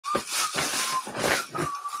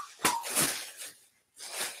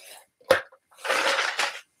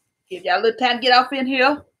Give y'all a little time to get off in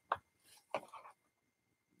here.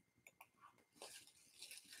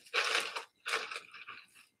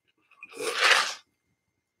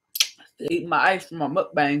 Eat my ice from my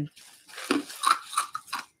mukbang.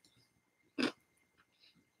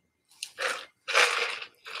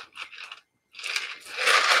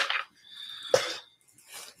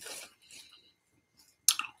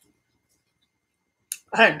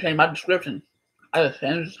 I didn't change my description. I just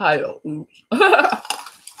changed the title. Oops.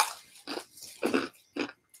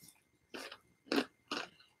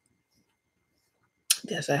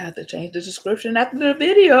 Guess I have to change the description after the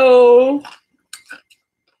video.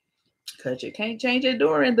 Because you can't change it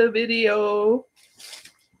during the video.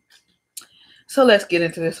 So let's get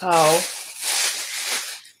into this haul.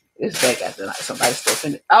 This bag got some nice stuff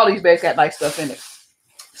in it. All these bags got nice stuff in it.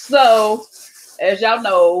 So, as y'all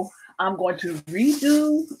know, I'm going to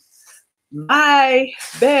redo my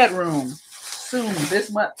bedroom soon.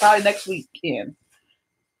 This month, probably next weekend.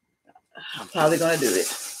 I'm probably going to do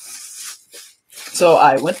it. So,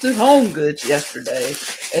 I went to Homegoods yesterday.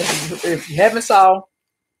 If you haven't saw,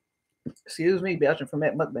 excuse me, belching from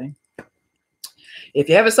that mukbang. If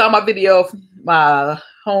you haven't saw my video, my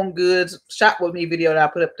Homegoods shop with me video that I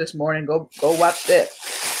put up this morning, go watch that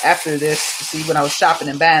after this to see when I was shopping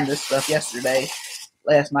and buying this stuff yesterday.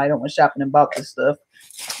 Last night I went shopping and bought this stuff.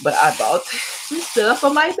 But I bought this stuff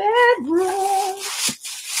for my bedroom.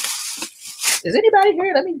 Is anybody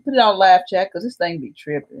here? Let me put it on live chat because this thing be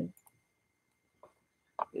tripping.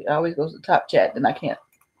 It always goes to top chat, then I can't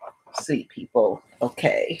see people.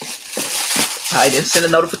 Okay. I didn't send a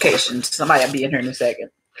notification. Somebody will be in here in a second.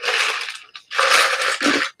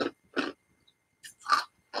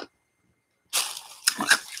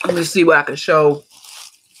 Let me see what I can show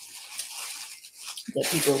that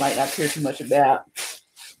people might not care too much about.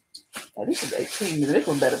 Oh, this is 18. This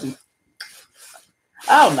one better be.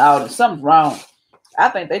 I don't know. Something's wrong. I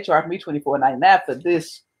think they charged me $24.99 for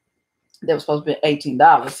this. That was supposed to be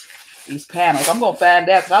 $18. These panels. I'm going to find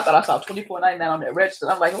out because I thought I saw $24.99 on that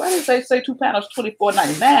register. I'm like, why did they say 2 panels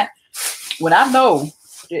 $24.99 when I know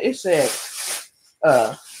it said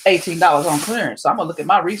 $18 on clearance? So I'm going to look at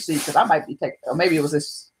my receipt because I might be taking, or maybe it was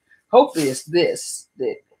this, hopefully it's this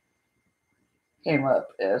that came up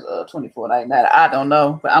as $24.99. I don't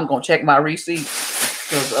know, but I'm going to check my receipt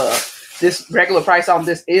because this regular price on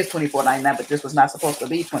this is $24.99, but this was not supposed to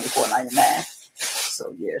be $24.99.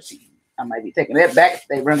 So yeah, I might be taking that back if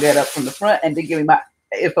they run that up from the front and then give me my,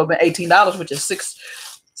 if I've been $18, which is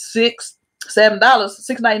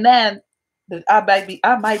 $6.99, that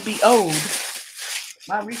I might be owed.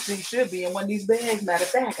 My receipt should be in one of these bags, matter of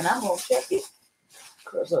fact, and I'm gonna check it.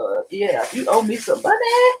 Cause yeah, if you owe me some money,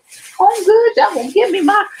 Homegoods, y'all gonna give me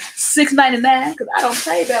my $6.99 because I don't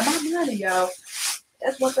pay about my money, y'all.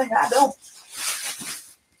 That's one thing I don't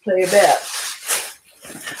play about.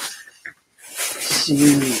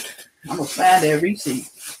 Shoot. I'm going to find that receipt.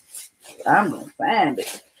 I'm going to find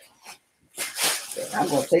it. I'm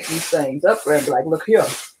going to take these things up there and be like, look here.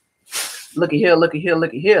 Look at here, look at here,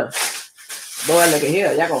 look at here. Boy, look at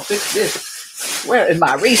here. Y'all going to fix this. Where is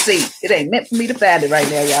my receipt? It ain't meant for me to find it right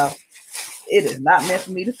now, y'all. It is not meant for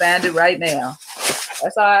me to find it right now.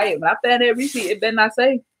 That's all right. When I find that receipt, it better not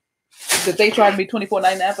say that they charged me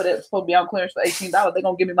 $24.99 for that. It's supposed to be on clearance for $18. They're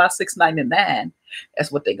going to give me my $6.99.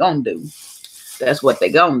 That's what they're going to do. That's what they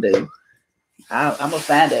gonna do. I'm gonna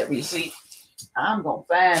find that receipt. I'm gonna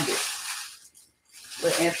find it.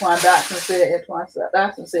 What Antoine Dotson said. Antoine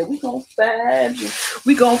Dotson said, "We gonna find you.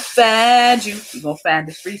 We gonna find you. We gonna find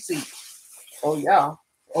this receipt." Oh y'all.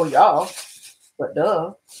 Oh y'all. But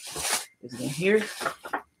duh. Is it in here?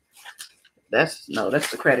 That's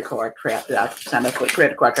the credit card crap that I signed up for. The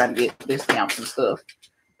credit card trying to get discounts and stuff.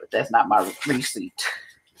 But that's not my receipt.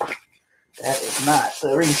 That is not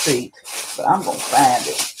the receipt, but I'm going to find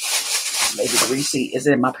it. Maybe the receipt is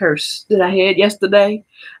in my purse that I had yesterday.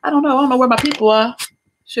 I don't know. I don't know where my people are.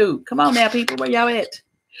 Shoot. Come on now, people. Where y'all at?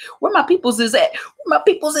 Where my peoples is at? Where my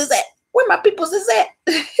peoples is at? Where my peoples is at?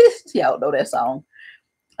 Y'all know that song.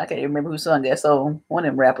 I can't even remember who sung that song. One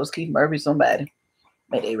of them rappers, Keith Murray, somebody.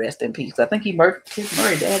 May they rest in peace. I think Keith Murray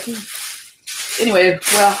dad too. Anyway,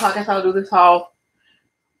 well, I guess I'll do this haul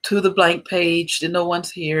to the blank page. Then no one's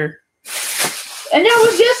here. And y'all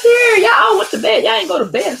was just here. Y'all went to bed. Y'all ain't go to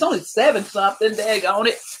bed. It's only 7-something. Daggone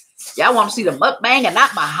it. Y'all want to see the mukbang and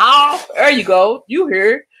not my haul? There you go. You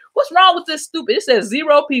heard. What's wrong with this stupid? It says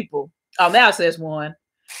 0 people. Oh, now it says 1.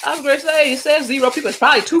 I was going to say, it says 0 people. It's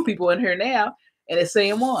probably 2 people in here now. And it's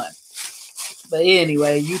saying 1. But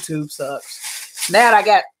anyway, YouTube sucks. Now that I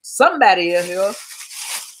got somebody in here,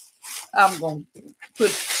 I'm going to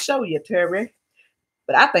show you, Terry.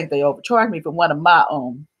 But I think they overcharged me for one of my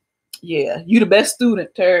own. Yeah, you the best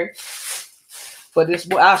student, Terry. For this,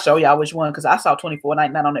 I'll show y'all which one because I saw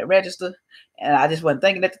 $24.99 on that register, and I just wasn't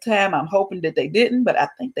thinking at the time. I'm hoping that they didn't, but I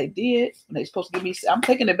think they did. They're supposed to give me. I'm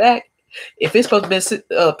taking it back. If it's supposed to be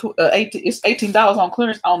it's $18 on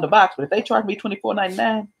clearance on the box, but if they charge me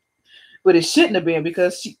 $24.99, but it shouldn't have been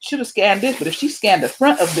because she should have scanned this. But if she scanned the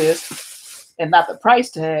front of this and not the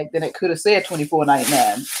price tag, then it could have said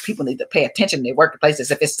 $24.99. People need to pay attention in their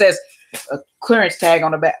workplaces. If it says a clearance tag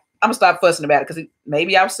on the back, I'm gonna stop fussing about it because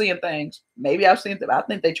maybe I was seeing things. Maybe I was seeing things. I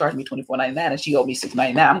think they charged me $24.99 and she owed me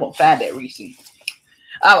 $6.99. I'm gonna find that receipt.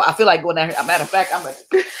 I feel like going down here. As a matter of fact, I'm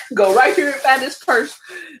gonna go right here and find this purse.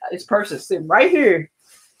 This purse is sitting right here.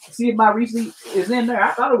 See if my receipt is in there.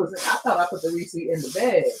 I thought I put the receipt in the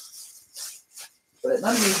bag, but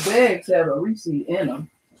none of these bags have a receipt in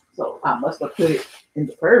them. So I must have put it in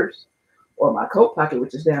the purse or my coat pocket,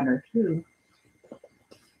 which is down there too.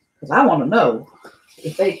 Because I want to know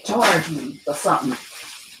if they charge me for something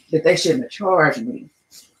that they shouldn't have charged me.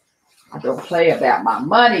 I don't play about my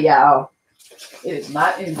money, y'all. It is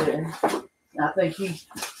not in there. I think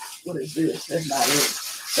what is this? That's not it.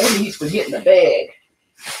 Maybe he's forgetting the bag.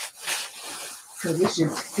 Because it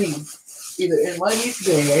should be either in one of these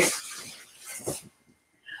bags.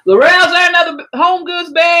 Laurel's there another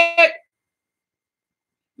Homegoods bag?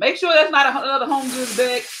 Make sure that's not another Homegoods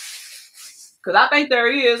bag. Because I think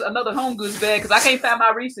there is another Homegoods bag because I can't find my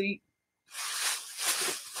receipt.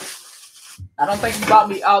 I don't think you bought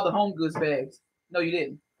me all the Homegoods bags. No, you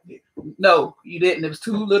didn't. No, you didn't. It was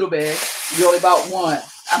 2 little bags. You only bought 1.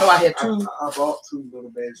 I know I had 2. I bought 2 little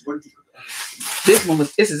bags. What did you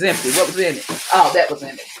put? This is empty. What was in it? Oh, that was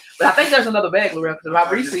in it. But I think there's another bag, Lorel, because my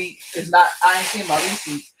receipt is not, I ain't seen my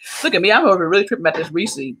receipt. Look at me. I'm over here really tripping about this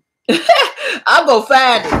receipt. I'm going to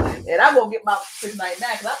find it. And I'm going to get my $6.99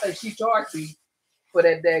 because I think she charged me for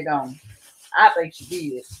that daggone. I think she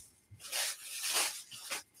did.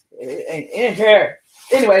 It ain't in here.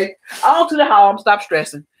 Anyway, on to the home. Stop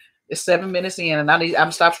stressing. It's 7 minutes in, and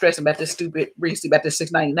I'm stop stressing about this stupid receipt, about this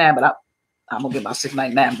 $6.99. But I'm gonna get my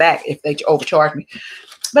 $6.99 back if they overcharge me.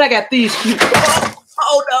 But I got these cute.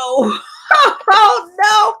 Oh no! Oh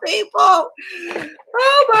no, people!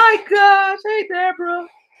 Oh my gosh! Hey, Deborah.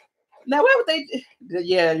 Now why would they?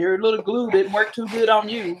 Yeah, your little glue didn't work too good on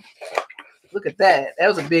you. Look at that. That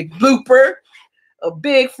was a big blooper. A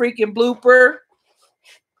big freaking blooper.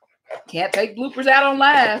 Can't take bloopers out on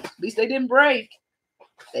live. At least they didn't break.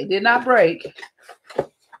 They did not break.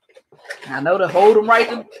 I know to hold them right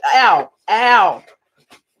to, ow, ow.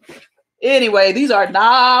 Anyway, these are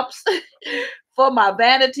knobs for my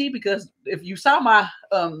vanity because if you saw my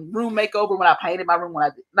room makeover when I painted my room,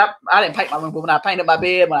 I didn't paint my room, but when I painted my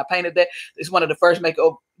bed, when I painted that, it's one of the first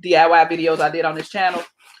makeover DIY videos I did on this channel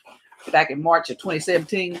back in March of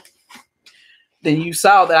 2017. Then you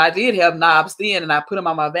saw that I did have knobs then and I put them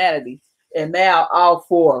on my vanity. And now all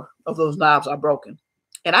 4 of those knobs are broken.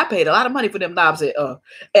 And I paid a lot of money for them knobs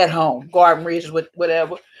at home. Garden Ridge,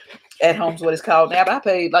 whatever. At home's what it's called now. But I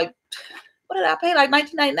paid like, what did I pay? Like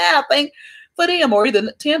 $19.99, I think, for them. Or either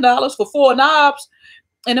 $10 for 4 knobs.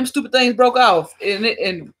 And them stupid things broke off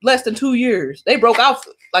in less than 2 years. They broke off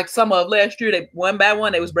like some of last year. They one by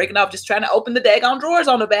one, they was breaking off just trying to open the daggone drawers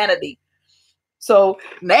on the vanity. So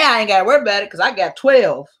now I ain't got to worry about it because I got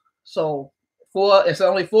 12. So it's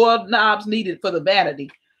only 4 knobs needed for the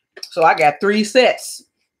vanity. So I got 3 sets.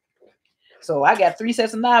 So I got 3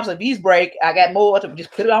 sets of knobs. If these break, I got more to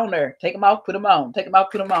just put it on there. Take them off, put them on. Take them off,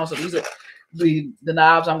 put them on. So these are the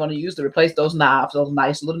knobs I'm going to use to replace those knobs. Those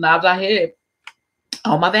nice little knobs I had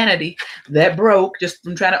on my vanity that broke just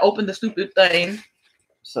from trying to open the stupid thing.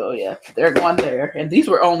 So yeah, they're going there. And these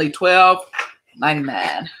were only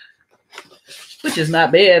 $12.99. Which is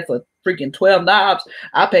not bad for freaking 12 knobs.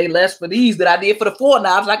 I paid less for these than I did for the 4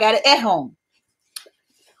 knobs I got it at home.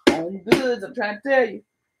 Homegoods, I'm trying to tell you.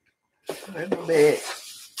 Where's my bag?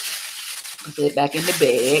 Put it back in the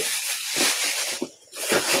bag.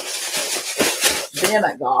 Then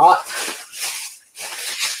I got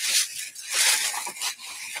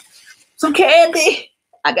some candy.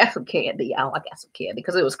 I got some candy, y'all. I got some candy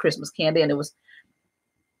because it was Christmas candy and it was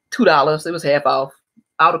 $2. It was half off.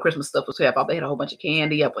 All the Christmas stuff was half off. They had a whole bunch of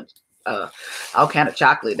candy, all kind of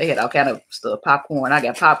chocolate. They had all kind of stuff, popcorn. I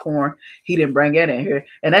got popcorn. He didn't bring that in here.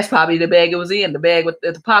 And that's probably the bag it was in, the bag with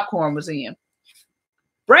the popcorn was in.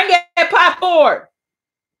 Bring that popcorn.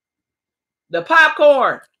 The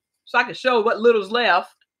popcorn. So I can show what little's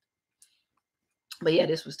left. But yeah,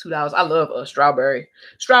 this was $2. I love strawberry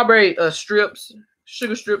strips,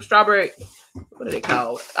 sugar strips, strawberry. What are they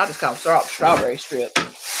called? I just call them strawberry strips.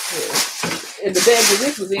 Yeah. And the bag that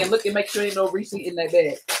this was in, look and make sure ain't no receipt in that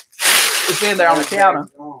bag. It's in there on the counter.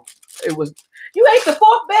 It was, you ate the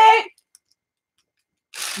 4th bag?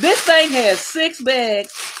 This thing has 6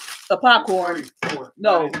 bags of popcorn.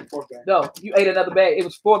 No, you ate another bag. It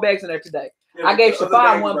was 4 bags in there today. Yeah, I gave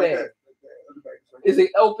Shafar 1 bag. Is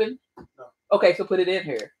it open? No. Okay, so put it in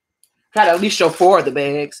here. Try to at least show 4 of the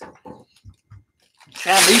bags.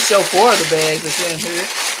 Try to at least show 4 of the bags that's in here.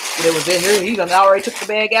 But it was in here. He done already took the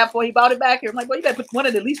bag out before he bought it back here. I'm like, well, you better put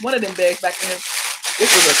at least one of them bags back in here.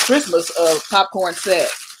 This was a Christmas popcorn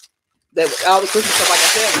set. That all the Christmas stuff, like I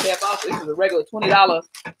said, was half off. This was a regular $20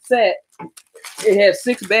 set. It had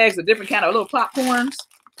 6 bags of different kind of little popcorns.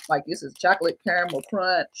 Like this is chocolate caramel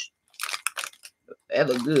crunch. That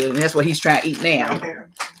look good, and that's what he's trying to eat now.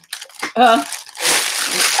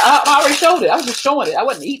 I already showed it. I was just showing it. I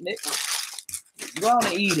wasn't eating it. Go on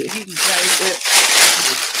and eat it. He can try to eat it.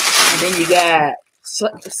 And then you got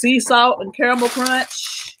sea salt and caramel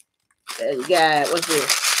crunch. And you got, what's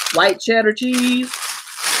this? White cheddar cheese.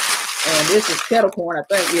 And this is kettle corn, I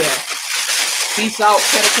think. Yeah. Sea salt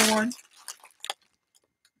kettle corn.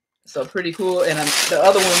 So pretty cool. And the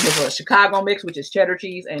other one was a Chicago mix, which is cheddar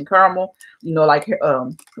cheese and caramel. You know, like,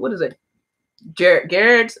 what is it?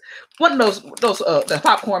 Garrett's. One of those the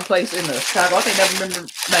popcorn place in the Chicago. I think I never remember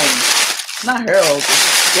the name. Not Harold.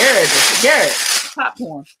 Garrett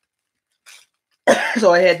popcorn.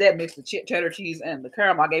 So I had that mixed with cheddar cheese and the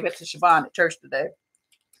caramel. I gave it to Siobhan at church today.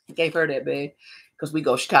 I gave her that bag because we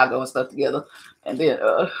go Chicago and stuff together. And then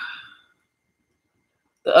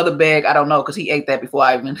the other bag, I don't know, because he ate that before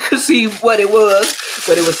I even could see what it was.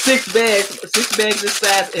 But it was 6 bags this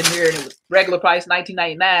size in here, and it was regular price,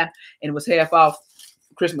 $19.99, and it was half off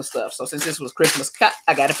Christmas stuff. So since this was Christmas,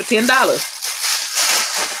 I got it for $10.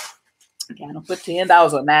 I got it for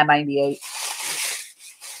 $10 or $9.98.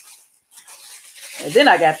 And then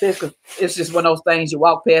I got this because it's just one of those things you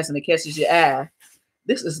walk past and it catches your eye.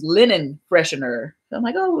 This is linen freshener. I'm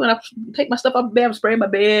like, oh, when I take my stuff off the bed, I'm spraying my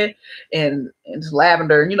bed, and it's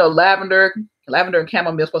lavender. And you know, lavender and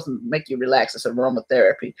chamomile is supposed to make you relax. It's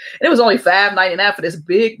aromatherapy. And it was only $5.99 for this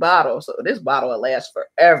big bottle. So this bottle will last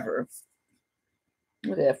forever.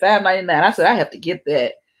 Look at that, $5.99. I said, I have to get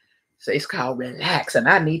that. So it's called Relax, and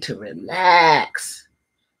I need to relax.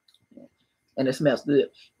 And it smells good.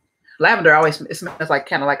 Lavender it smells like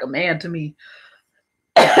kind of like a man to me.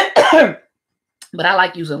 But I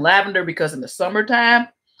like using lavender because in the summertime,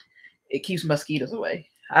 it keeps mosquitoes away.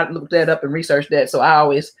 I looked that up and researched that. So I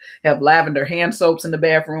always have lavender hand soaps in the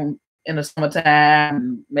bathroom in the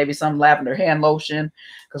summertime, maybe some lavender hand lotion,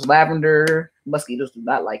 because mosquitoes do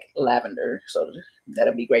not like lavender. So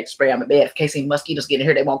that'll be great to spray on my bed. In case any mosquitoes get in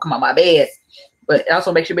here, they won't come on my bed. But it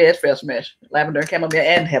also makes your bed smell fresh. Lavender and chamomile,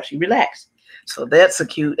 and helps you relax. So that's a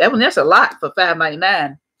cute. That's a lot for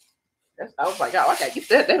 $5.99. I was like, oh, I gotta get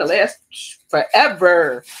that. That'll last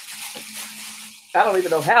forever. I don't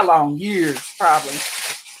even know how long. Years, probably.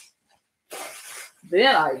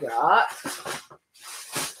 Then I got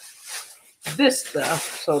this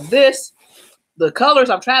stuff. So the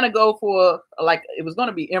colors I'm trying to go for, like, it was going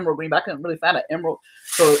to be emerald green, but I couldn't really find an emerald.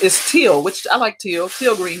 So it's teal, which I like teal.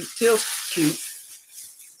 Teal green. Teal's cute.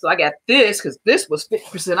 So I got this because this was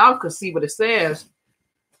 50% off. Because see what it says.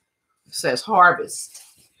 It says harvest.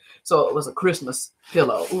 So it was a Christmas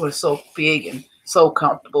pillow. Oh, it's so big and so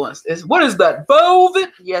comfortable. What is that?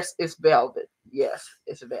 Velvet? Yes, it's velvet. Yes,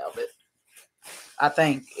 it's velvet. I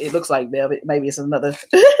think it looks like velvet. Maybe it's another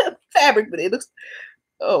fabric, but it looks.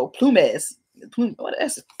 Oh, plumes. What?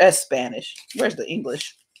 That's Spanish. Where's the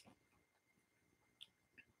English?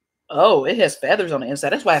 Oh, it has feathers on the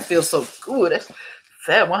inside. That's why it feels so good. That's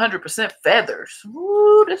 100% feathers.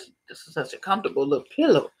 Ooh, this is such a comfortable little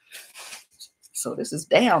pillow. So this is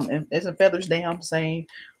down, and there's some feathers down, same.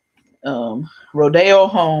 Rodeo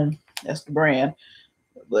Home, that's the brand.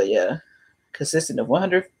 But yeah, consisting of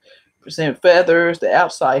 100% feathers. The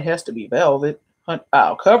outside has to be velvet.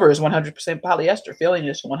 Cover is 100% polyester. Filling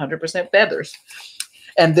is 100% feathers.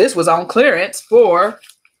 And this was on clearance for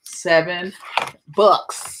 $7.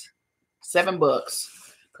 $7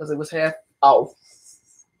 because it was half off.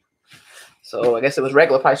 So I guess it was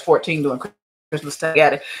regular price $14 during Christmas time.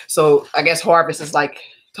 Got it. So I guess harvest is like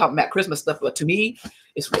talking about Christmas stuff, but to me,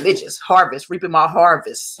 it's religious. Harvest, reaping my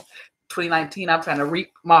harvest. 2019, I'm trying to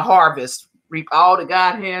reap my harvest, reap all that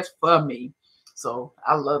God has for me. So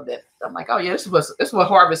I love that. I'm like, oh yeah, this is what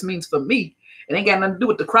harvest means for me. It ain't got nothing to do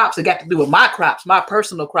with the crops. It got to do with my crops, my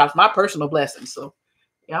personal blessings. So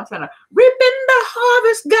yeah, I'm trying to reaping the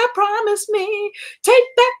harvest God promised me.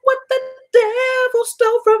 Take back what the devil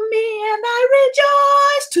stole from me, and I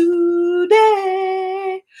rejoice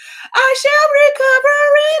today. I shall recover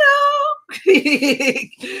it all.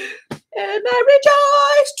 And I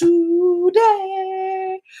rejoice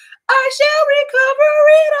today. I shall recover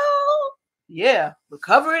it all. Yeah,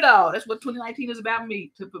 recover it all. That's what 2019 is about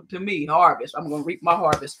me. To me, harvest. I'm gonna reap my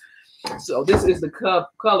harvest. So this is the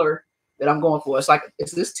color that I'm going for.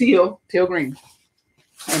 It's this teal green.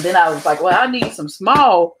 And then I was like, well, I need some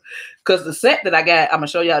small, because the set that I got, I'm gonna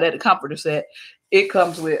show y'all that the comforter set. It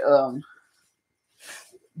comes with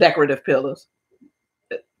decorative pillows.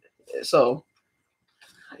 So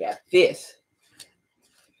I got this.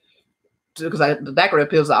 Because the decorative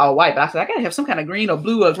pills are all white, but I said I gotta have some kind of green or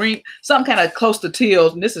blue or green, some kind of close to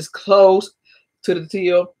teal. And this is close to the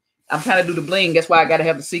teal. I'm trying to do the bling. That's why I gotta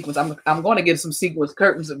have the sequins. I'm going to get some sequins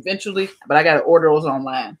curtains eventually, but I gotta order those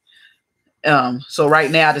online. So right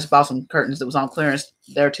now I just bought some curtains that was on clearance.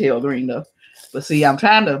 They're teal green though. But see, I'm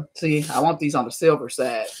trying to see. I want these on the silver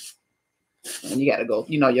side. And you gotta go.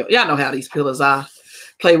 You know, y'all know how these pillows are.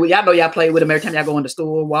 Play with y'all know y'all play with them every time y'all go in the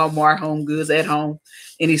store, Walmart, Homegoods, at home,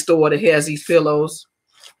 any store that has these pillows.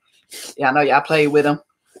 Y'all know y'all play with them.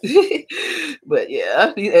 But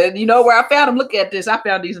yeah, and you know where I found them? Look at this. I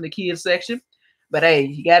found these in the kids section. But hey,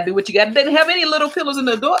 you gotta do what you gotta. They didn't have any little pillows in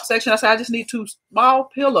the adult section. I said I just need 2 small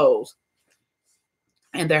pillows.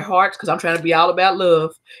 And their hearts, because I'm trying to be all about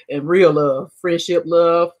love and real love, friendship,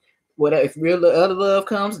 love. Whatever, if real other love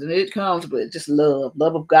comes, then it comes, but just love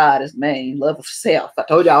of God is main, love of self. I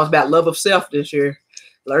told you I was about love of self this year,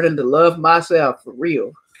 learning to love myself for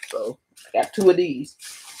real. So I got 2 of these.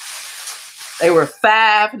 They were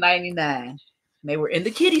 $5.99. They were in the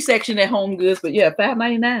kitty section at HomeGoods, but yeah,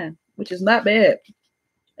 $5.99, which is not bad.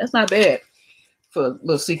 That's not bad for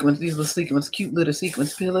little sequins. These little sequins, cute little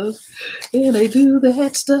sequins pillows. Yeah, they do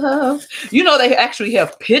that stuff. You know, they actually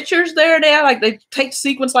have pictures there now. Like they take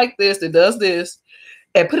sequins like this, that does this,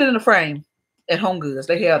 and put it in a frame at HomeGoods.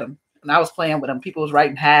 They had them. And I was playing with them. People was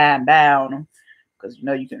writing high and down because you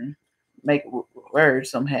know you can make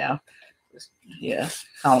words somehow. Yeah,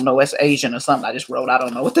 I don't know. It's Asian or something. I just wrote. I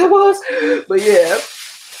don't know what that was, but yeah.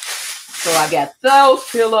 So I got those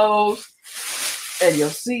pillows, and you'll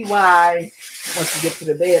see why once you get to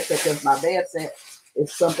the bed set, because my bed set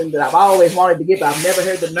is something that I've always wanted to get, but I've never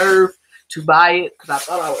had the nerve to buy it because I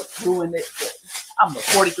thought I would ruin it. But I'm a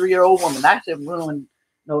 43-year-old woman. I shouldn't ruin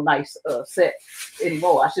no nice set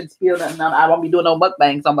anymore. I shouldn't spill nothing. I won't be doing no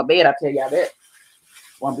mukbangs on my bed. I tell y'all that.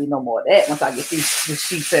 Won't be no more of that once I get this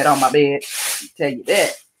sheet set on my bed. I tell you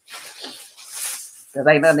that. Because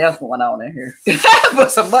ain't nothing else going on in here.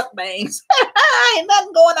 But some mukbangs. Ain't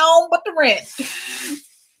nothing going on but the rent.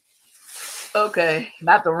 Okay,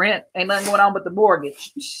 not the rent. Ain't nothing going on but the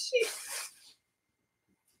mortgage.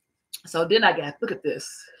 So then I got, look at this.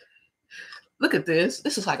 Look at this.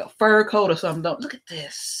 This is like a fur coat or something. Don't look at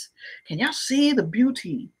this. Can y'all see the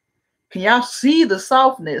beauty? Can y'all see the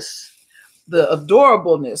softness? The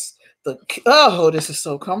adorableness. Oh, this is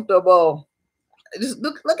so comfortable. Just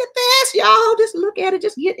look at this, y'all. Just look at it.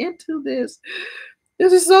 Just get into this.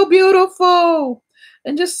 This is so beautiful.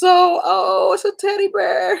 And just so, oh, it's a teddy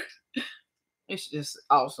bear. It's just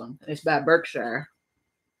awesome. It's by Berkshire.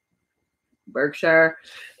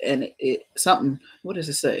 And it something, what does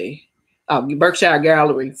it say? Berkshire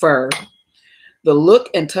Gallery fur. The look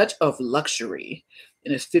and touch of luxury.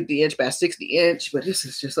 And it's 50-inch by 60-inch. But this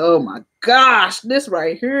is just, oh my gosh, this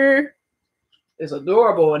right here is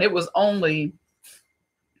adorable. And it was only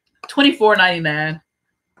 $24.99.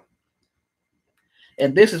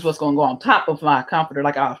 And this is what's going to go on top of my comforter.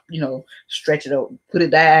 Like I'll, stretch it out, put it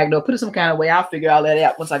diagonal, put it some kind of way. I'll figure all that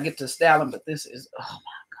out once I get to styling. But this is, oh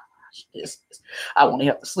my gosh, I won't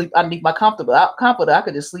have to sleep underneath my comforter. I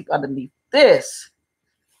could just sleep underneath this.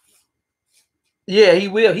 Yeah, he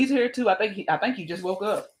will. He's here too. I think he just woke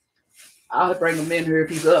up. I'll bring him in here if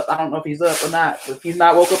he's up. I don't know if he's up or not. But if he's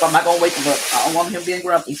not woke up, I'm not gonna wake him up. I don't want him being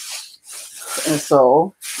grumpy. And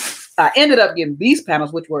so I ended up getting these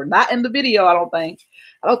panels, which were not in the video. I don't think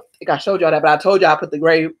I showed y'all that, but I told y'all I put the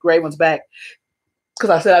gray ones back because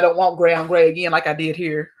I said I don't want gray on gray again like I did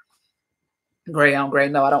here. Gray on gray.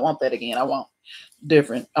 No, I don't want that again. I want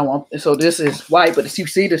different. So this is white, but if you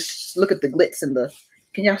see this, look at the glitz and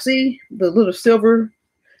can y'all see the little silver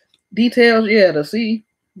details? Yeah, that's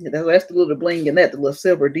the little bling and the little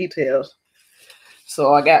silver details.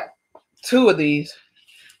 So I got 2 of these,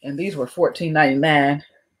 and these were $14.99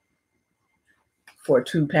 for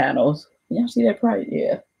 2 panels. Y'all see that price?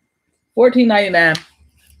 Yeah, $14.99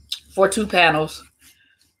 for 2 panels,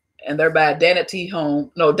 and they're by Dainty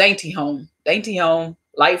Home,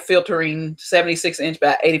 light filtering, 76-inch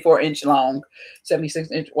by 84-inch long,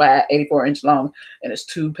 76-inch wide, 84-inch long, and it's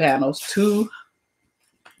 2 panels. 2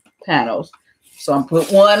 panels. So I'm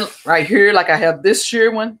put one right here, like I have this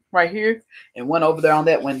sheer one right here, and one over there on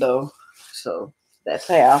that window. So that's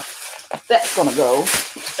how That's gonna go.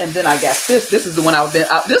 And then I got this. This is the one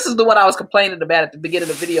this is the one I was complaining about at the beginning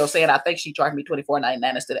of the video, saying I think she charged me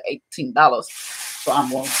 $24.99 instead of $18. So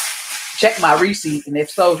I'm gonna check my receipt, and if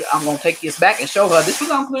so, I'm gonna take this back and show her this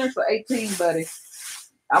was on clearance for $18, buddy.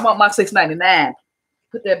 I want my $6.99.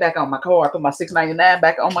 Put that back on my card. Put my $6.99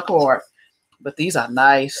 back on my card. But these are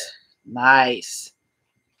nice, nice.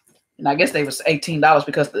 And I guess they was $18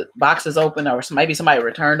 because the box is open, or maybe somebody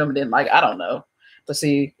returned them and didn't like. I don't know. Let's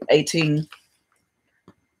see, 18.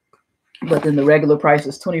 But then the regular price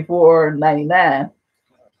is $24.99.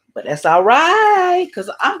 But that's all right, because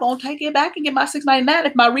I'm going to take it back and get my $6.99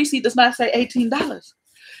 if my receipt does not say $18.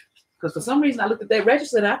 Because for some reason, I looked at that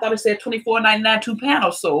register and I thought it said $24.99 2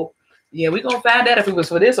 panels. So, yeah, we're going to find out if it was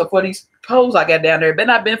for this or for these poles I got down there. It better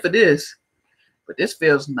not been for this. But this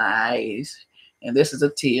feels nice. And this is a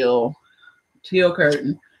teal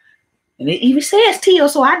curtain. And it even says teal,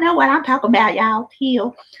 so I know what I'm talking about, y'all.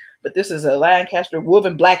 Teal. But this is a Lancaster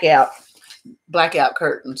woven blackout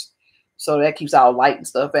curtains. So that keeps all light and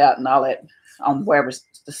stuff out and all that on wherever's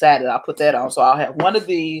decided. I'll put that on. So I'll have one of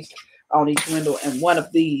these on each window and one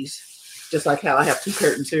of these, just like how I have 2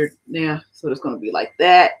 curtains here now. So it's going to be like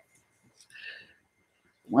that.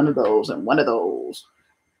 One of those and one of those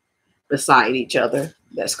beside each other.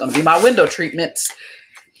 That's going to be my window treatments.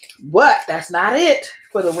 But that's not it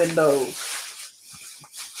for the windows.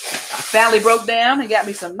 I finally broke down and got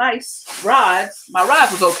me some nice rods. My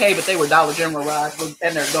rods was okay, but they were Dollar General rods,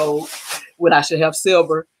 and they're gold when I should have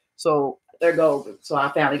silver. So they're gold. So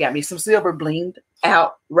I finally got me some silver blinged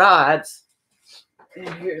out rods.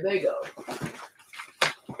 And here they go.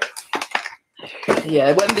 Yeah,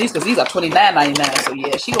 it wasn't these because these are $29.99. So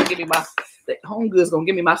yeah, she gonna give me my Homegoods gonna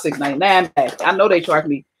give me my $6.99 back. I know they charged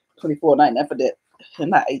me $24.99 for that,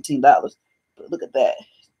 and not $18. But look at that,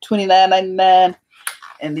 $29.99.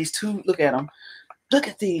 And these 2, look at them. Look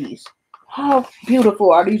at these. How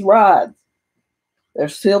beautiful are these rods? They're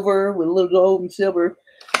silver with a little gold and silver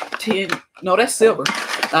tin. No, that's silver.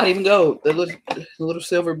 Not even gold. The little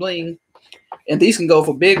silver bling. And these can go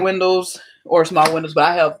for big windows or small windows, but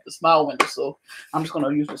I have the small windows, so I'm just going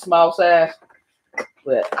to use the small size.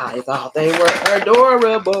 But I thought they were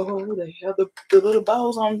adorable. They have the little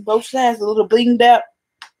bows on both sides, the little blinged out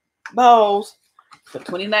bows. For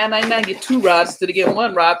 $29.99, get 2 rods instead of getting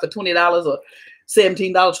 1 rod for $20 or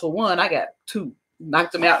 $17 for 1. I got 2.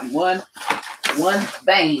 Knocked them out in one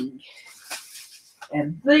bang.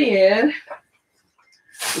 And then,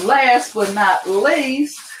 last but not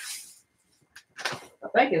least, I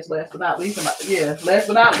think it's last but not least. Yeah, last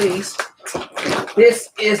but not least, this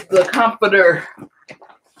is the comforter.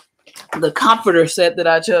 The comforter set that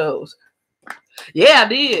I chose. Yeah, I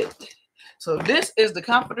did. So this is the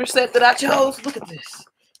comforter set that I chose. Look at this.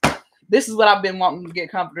 This is what I've been wanting to get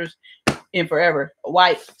comforters in forever. A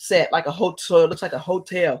white set, like a hotel. So it looks like a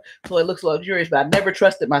hotel. So it looks luxurious, but I never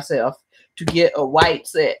trusted myself to get a white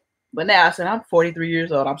set. But now I said, I'm 43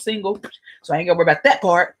 years old. I'm single, so I ain't gonna worry about that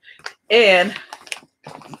part. And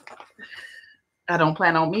I don't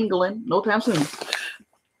plan on mingling no time soon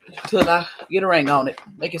until I get a ring on it.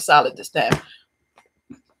 Make it solid this time.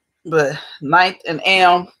 But Ninth and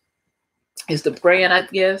Elm is the brand, I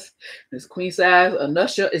guess. It's queen size.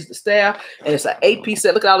 Anusha is the staff. And it's an 8-piece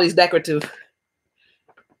set. Look at all these decorative.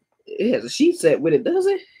 It has a sheet set with it, does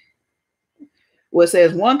it? Well, it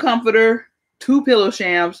says 1 comforter, 2 pillow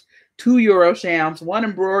shams, 2 Euro shams, 1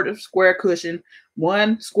 embroidered square cushion,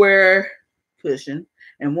 1 square cushion,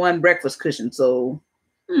 and 1 breakfast cushion. So,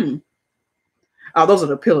 oh, those are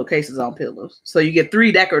the pillowcases on pillows. So you get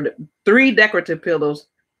 3 decorative pillows,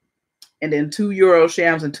 and then 2 Euro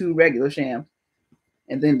shams and 2 regular shams.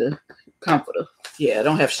 And then the comforter. Yeah, I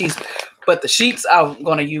don't have sheets. But the sheets I'm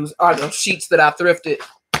going to use are the sheets that I thrifted.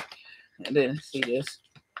 And then, see this.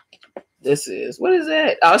 This is, what is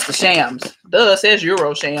that? Oh, it's the shams. Duh, it says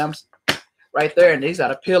Euro shams right there. And these are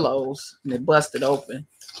the pillows. And it busted open.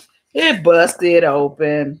 It busted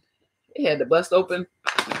open. It had to bust open.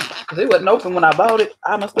 Because it wasn't open when I bought it.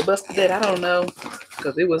 I must have busted it. I don't know.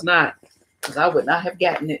 Because it was not. Because I would not have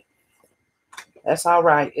gotten it. That's all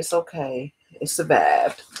right. It's okay. It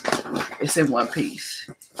survived. It's in 1 piece.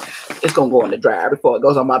 It's going to go in the dryer before it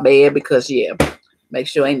goes on my bed because, yeah, make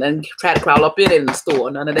sure ain't nothing try to crawl up in it in the store.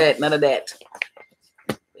 None of that. None of that.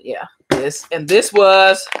 Yeah. This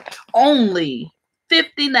was only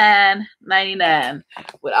 $59.99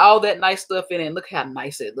 with all that nice stuff in it. Look how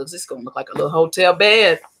nice it looks. It's going to look like a little hotel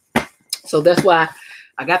bed. So that's why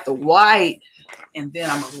I got the white. And then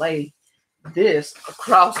I'm going to lay this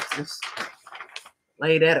across this.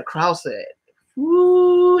 Lay that across it.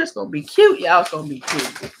 Ooh, it's going to be cute, y'all. It's going to be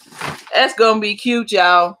cute. That's going to be cute,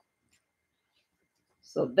 y'all.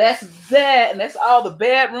 So that's that, and that's all the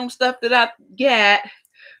bedroom stuff that I got.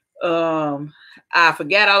 I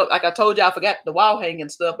forgot, like I told you, I forgot the wall hanging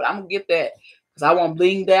stuff, but I'm gonna get that because I want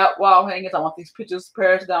blinged out wall hangers. I want these pictures of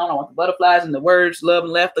Paris gone. I want the butterflies and the words "love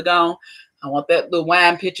and laughter" gone. I want that little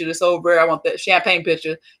wine picture that's over. I want that champagne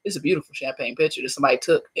picture. It's a beautiful champagne picture that somebody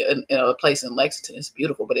took in a place in Lexington. It's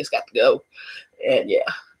beautiful, but it's got to go. And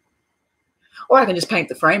yeah, or I can just paint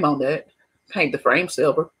the frame on that. Paint the frame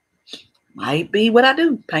silver. Might be what I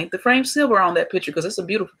do. Paint the frame silver on that picture because it's a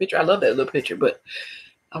beautiful picture. I love that little picture, but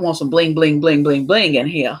I want some bling, bling, bling, bling, bling in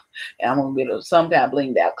here. And I'm gonna get some kind of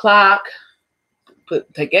blinged out clock.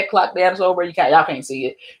 Take that clock down. It's over. Y'all can't see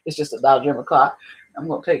it. It's just a Dollar General clock. I'm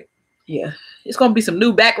gonna take, yeah. It's gonna be some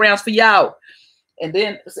new backgrounds for y'all. And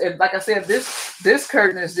then, like I said, this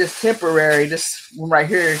curtain is just temporary. This one right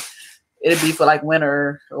here, it'll be for like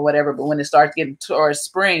winter or whatever. But when it starts getting towards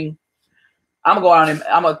spring, I'm gonna go on and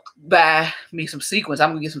I'm gonna buy me some sequins.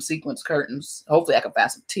 I'm gonna get some sequins curtains. Hopefully, I can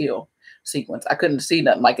find some teal sequins. I couldn't see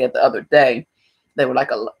nothing like that the other day. They were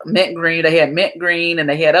like a mint green. They had mint green and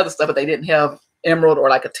they had other stuff, but they didn't have emerald or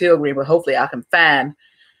like a teal green. But hopefully, I can find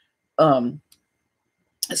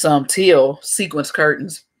some teal sequins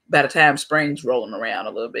curtains by the time spring's rolling around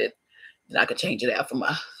a little bit, and I could change it out for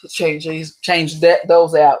my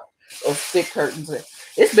those out, those thick curtains.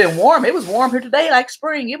 It's been warm. It was warm here today, like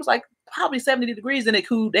spring. It was like probably 70 degrees, and it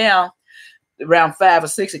cooled down around 5 or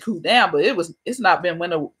 6. It cooled down, but it's not been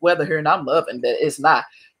winter weather here, and I'm loving that it's not.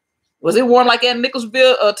 Was it warm like in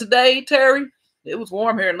Nicholsville today, Terry? It was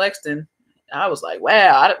warm here in Lexington. I was like,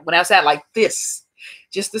 wow. I went outside like this,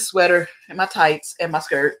 just the sweater and my tights and my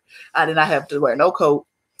skirt. I did not have to wear no coat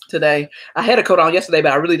today. I had a coat on yesterday,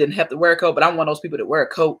 but I really didn't have to wear a coat. But I'm one of those people that wear a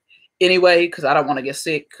coat anyway because I don't want to get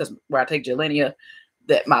sick. Because where I take Gilenia,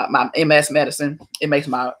 that my MS medicine, it makes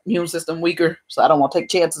my immune system weaker. So I don't want to take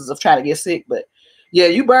chances of trying to get sick. But yeah,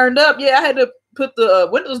 you burned up. Yeah, I had to put the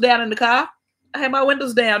windows down in the car. I had my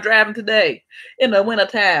windows down driving today in the winter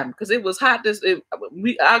time because it was hot.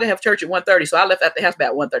 I have church at 1:30, so I left at the house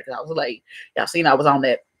about 1:30 because I was late. Y'all seen I was on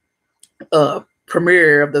that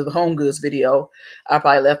premiere of the Homegoods video. I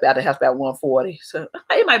probably left out the house about 1:40. So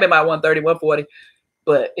it might be about 1:30, 1:40.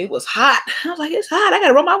 But it was hot. I was like, it's hot. I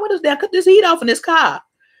gotta roll my windows down, cut this heat off in this car.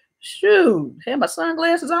 Shoot. Had my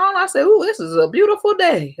sunglasses on. I said, ooh, this is a beautiful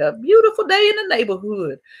day. A beautiful day in the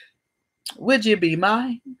neighborhood. Would you be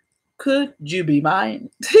mine? Could you be mine?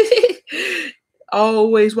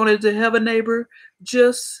 Always wanted to have a neighbor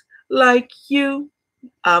just like you.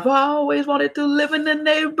 I've always wanted to live in the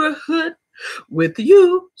neighborhood with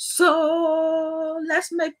you. So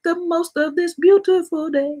let's make the most of this beautiful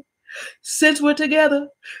day. Since we're together,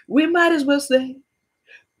 we might as well say,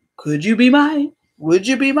 could you be mine? Would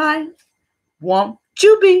you be mine? Won't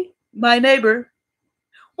you be my neighbor?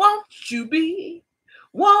 Won't you be?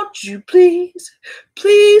 Won't you please?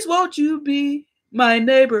 Please won't you be my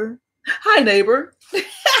neighbor? Hi, neighbor.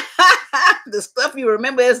 The stuff you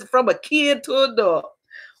remember is from a kid to adult.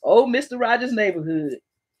 Oh, Mr. Rogers' Neighborhood.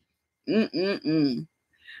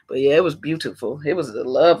 But yeah, it was beautiful. It was a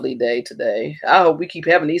lovely day today. I hope we keep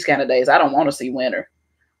having these kind of days. I don't want to see winter.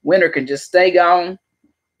 Winter can just stay gone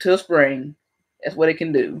till spring. That's what it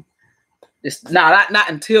can do. Not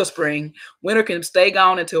until spring. Winter can stay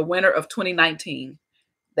gone until winter of 2019.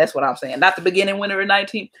 That's what I'm saying. Not the beginning winter of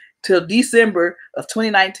 19 till December of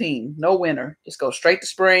 2019. No winter. Just go straight to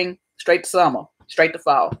spring, straight to summer, straight to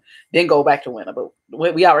fall. Then go back to winter.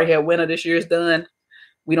 But we already had winter. This year is done.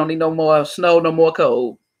 We don't need no more snow, no more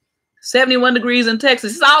cold. 71 degrees in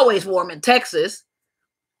Texas. It's always warm in Texas.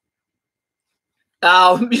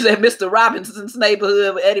 Oh, you said Mr. Robinson's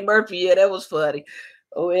Neighborhood with Eddie Murphy. Yeah, that was funny.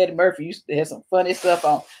 Oh, Eddie Murphy used to have some funny stuff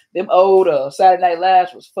on. Them old Saturday Night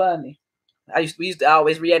Lives was funny. We used to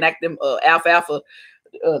always reenact them Alfalfa,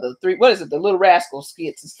 the Little Rascal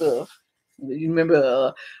skits and stuff. You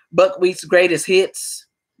remember Buckwheat's Greatest Hits?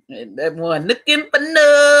 And that one, looking for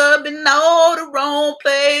nub in all the wrong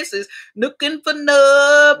places, looking for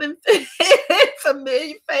nub in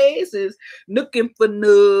familiar faces, looking for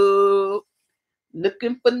nub.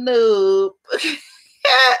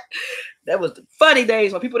 That was the funny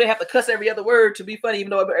days when people didn't have to cuss every other word to be funny, even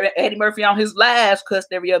though Eddie Murphy on his lives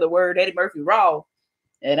cussed every other word. Eddie Murphy raw,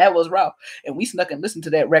 and that was raw. And we snuck and listened to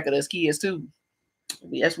that record as kids too.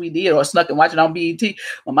 Yes, we did. Or snuck and watch it on BET.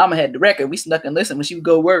 My mama had the record. We snuck and listened when she would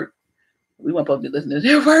go work. We weren't supposed to listen to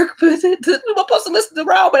their work, but we weren't supposed to listen to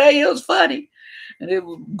raw, but hey, it was funny. And it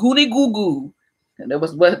was Goonie Goo Goo. And that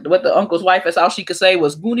was what the uncle's wife, that's all she could say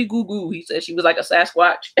was Goonie Goo Goo. He said she was like a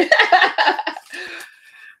Sasquatch.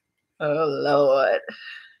 Oh, Lord.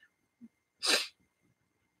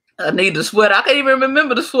 I need the sweater. I can't even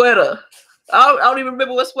remember the sweater. I don't even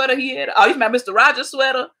remember what sweater he had. Oh, he's my Mr. Rogers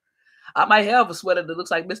sweater. I might have a sweater that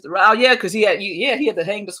looks like Mr. Rogers. Oh, yeah, because he had to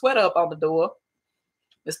hang the sweater up on the door.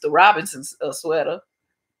 Mr. Robinson's sweater.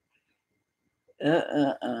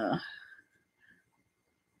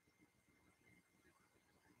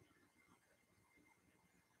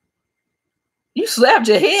 You slapped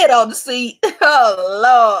your head on the seat. Oh,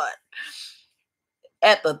 Lord.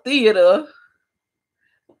 At the theater.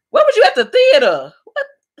 Where was you at the theater? What?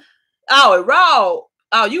 Oh, at Raw.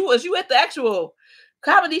 Oh, was you at the actual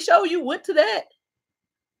comedy show? You went to that?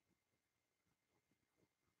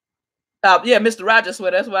 Yeah, Mr. Rogers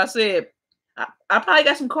sweater. That's what I said. I probably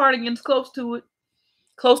got some cardigans close to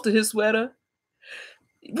his sweater.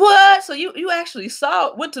 What? So you actually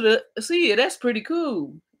went to see it? That's pretty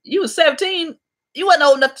cool. You was 17. You wasn't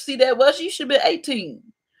old enough to see that, was you? You should have been 18.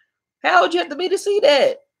 How old you have to be to see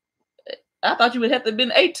that? I thought you would have to have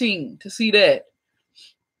been 18 to see that.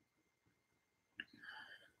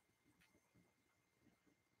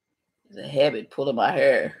 It's a habit pulling my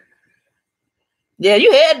hair. Yeah, you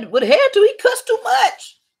would have had to. He cussed too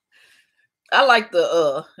much. I like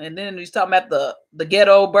and then he's talking about the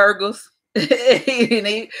ghetto burgers. What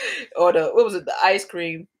was it? The ice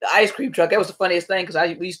cream truck. That was the funniest thing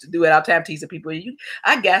because we used to do it all the time, teasing people.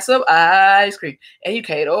 I got some ice cream and you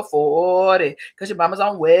can't afford it because your mama's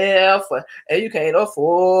on welfare and you can't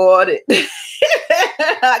afford it.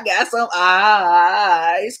 I got some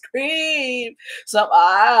ice cream.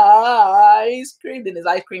 Then his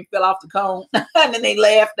ice cream fell off the cone and then they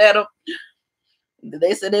laughed at him.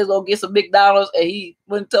 They said they was gonna get some McDonald's, and he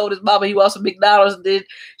went and told his mama he wants some McDonald's. And then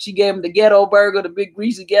she gave him the ghetto burger, the big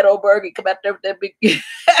greasy ghetto burger. He come out there with that big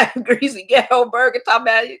greasy ghetto burger. Talking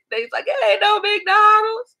about it. He's like, "It ain't no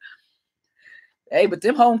McDonald's." Hey, but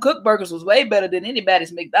them home cooked burgers was way better than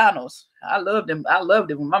anybody's McDonald's. I loved them. I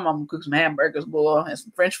loved it when my mama cooked some hamburgers, boy, and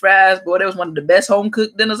some French fries, boy. That was one of the best home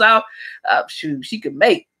cooked dinners out. She could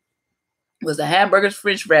make was the hamburgers,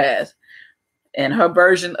 French fries. And her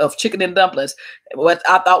version of chicken and dumplings, what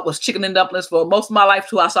I thought was chicken and dumplings for most of my life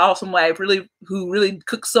too. I saw somebody who really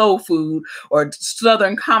cooked soul food or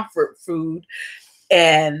Southern comfort food,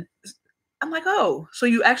 and I'm like, oh, so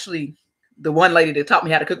you actually, the one lady that taught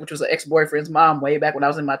me how to cook, which was an ex-boyfriend's mom way back when I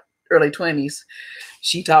was in my early 20s,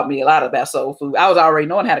 she taught me a lot about soul food. I was already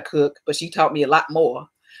knowing how to cook, but she taught me a lot more.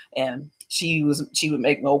 And she would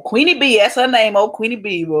make old Queenie B. That's her name, old Queenie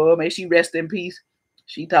B. Boy, may she rest in peace.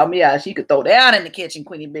 She taught me how she could throw down in the kitchen,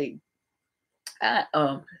 Queenie B.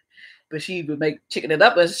 But she would make chicken and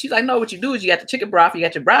dumplings. She's like, no, what you do is you got the chicken broth, you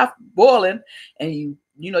got your broth boiling, and you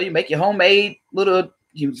make your homemade little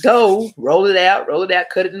dough, roll it out,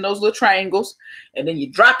 cut it in those little triangles, and then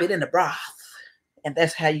you drop it in the broth. And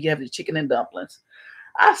that's how you have the chicken and dumplings.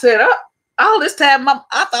 I said, all this time, I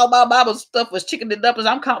thought my mama's stuff was chicken and dumplings.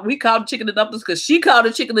 We called it chicken and dumplings because she called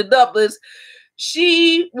it chicken and dumplings.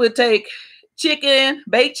 She would take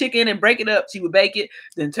baked chicken and break it up. She would bake it,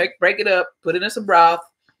 then break it up, put it in some broth,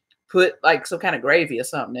 put like some kind of gravy or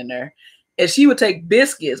something in there. And she would take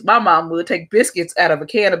biscuits. My mom would take biscuits out of a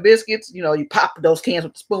can of biscuits. You pop those cans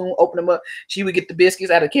with the spoon, open them up. She would get the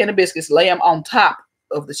biscuits out of a can of biscuits, lay them on top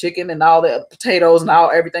of the chicken and all the potatoes and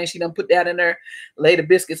everything she done put that in there, lay the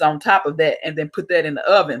biscuits on top of that, and then put that in the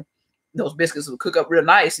oven. Those biscuits will cook up real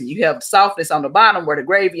nice, and you have softness on the bottom where the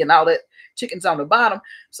gravy and all that chicken's on the bottom.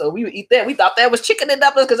 So we would eat that. We thought that was chicken and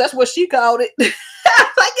dumplings because that's what she called it. I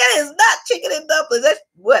was like, it is not chicken and dumplings. That's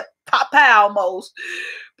what Popeye almost.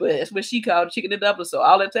 But that's what she called chicken and dumplings. So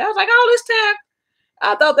all that time, I was like, all this time,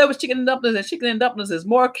 I thought that was chicken and dumplings, and chicken and dumplings is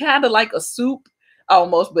more kind of like a soup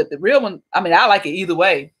almost. But the real one, I mean, I like it either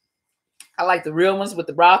way. I like the real ones with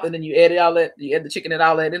the broth, and then you add the chicken and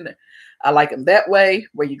all that in there. I like them that way,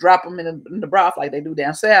 where you drop them in the broth like they do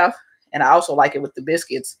down south. And I also like it with the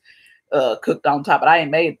biscuits cooked on top. But I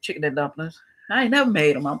ain't made chicken and dumplings. I ain't never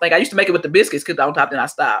made them. I used to make it with the biscuits cooked on top, then I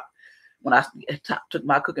stopped when I took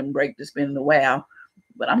my cooking break. It's been a while.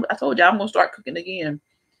 But I told you I'm going to start cooking again.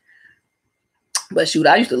 But shoot,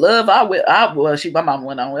 I used to love, my mom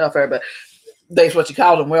went on welfare, but that's what you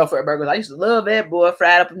call them, welfare burgers. I used to love that, boy,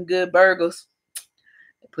 fried up in good burgers.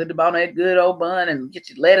 Put them on that good old bun and get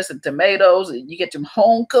your lettuce and tomatoes, and you get them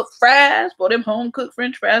home cooked fries. Boy, them home cooked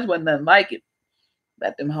French fries wasn't nothing like it.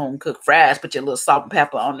 About them home cooked fries, put your little salt and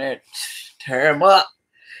pepper on there, tear them up.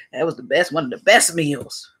 That was the best, one of the best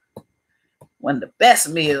meals. One of the best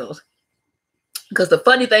meals. Because the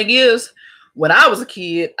funny thing is, when I was a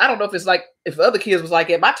kid, I don't know if it's like, if other kids was like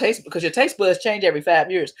that, my taste, because your taste buds change every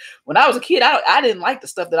 5 years. When I was a kid, I didn't like the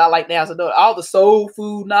stuff that I like now. So all the soul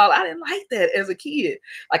food and all, I didn't like that as a kid.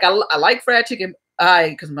 Like I like fried chicken,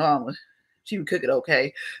 because my mama, she would cook it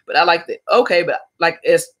okay. But I liked it okay, but like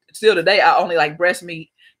as still today, I only like breast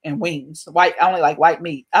meat and wings. I only like white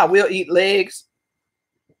meat. I will eat legs,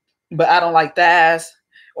 but I don't like thighs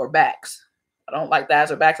or backs. I don't like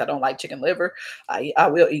thighs or backs. I don't like chicken liver. I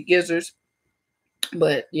will eat gizzards.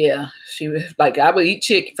 But yeah, she was like, I would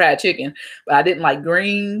eat fried chicken, but I didn't like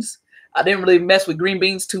greens. I didn't really mess with green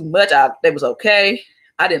beans too much. That was okay.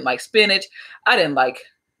 I didn't like spinach. I didn't like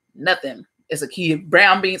nothing as a kid.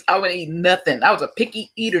 Brown beans, I wouldn't eat nothing. I was a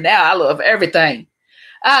picky eater. Now I love everything.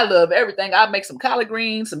 I love everything. I make some collard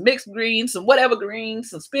greens, some mixed greens, some whatever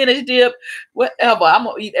greens, some spinach dip, whatever. I'm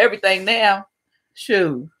gonna eat everything now.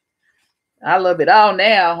 Shoot. I love it all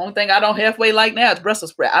now. Only thing I don't halfway like now is Brussels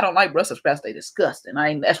sprouts. I don't like Brussels sprouts. They disgusting.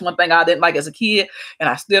 That's one thing I didn't like as a kid, and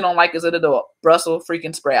I still don't like as an adult. Brussels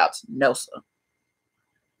freaking sprouts. No, sir.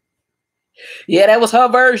 Yeah, that was her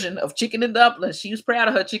version of chicken and dumplings. She was proud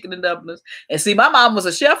of her chicken and dumplings. And see, my mom was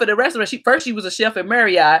a chef at the restaurant. She was a chef at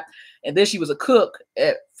Marriott, and then she was a cook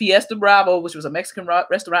at Fiesta Bravo, which was a Mexican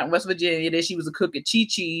restaurant in West Virginia. Then she was a cook at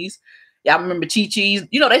Chi-Chi's. Y'all remember Chi-Chi's?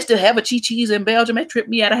 You know, they still have a Chi-Chi's in Belgium. It tripped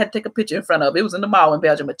me out. I had to take a picture in front of it. It was in the mall in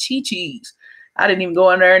Belgium, a Chi-Chi's. I didn't even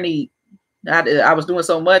go in there and eat. I was doing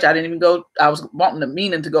so much, I didn't even go. I was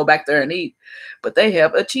meaning to go back there and eat. But they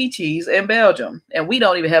have a Chi-Chi's in Belgium. And we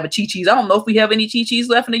don't even have a Chi-Chi's. I don't know if we have any Chi-Chi's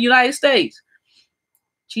left in the United States.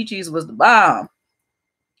 Chi-Chi's was the bomb.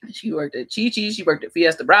 She worked at Chi-Chi's. She worked at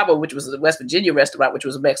Fiesta Bravo, which was a West Virginia restaurant, which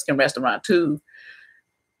was a Mexican restaurant too.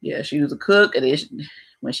 Yeah, she was a cook. And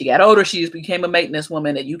when she got older, she just became a maintenance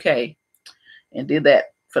woman at UK and did that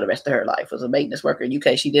for the rest of her life. Was a maintenance worker in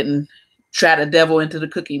UK. She didn't try to devil into the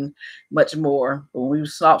cooking much more. But when we were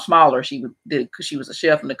smaller, she did because she was a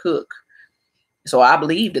chef and a cook. So I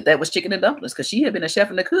believe that was chicken and dumplings because she had been a chef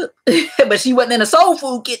and a cook, but she wasn't in a soul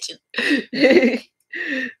food kitchen.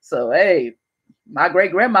 So hey, my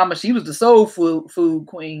great grandmama, she was the soul food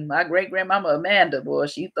queen. My great grandmama Amanda, boy,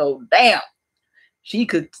 she threw down. She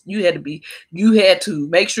could. You had to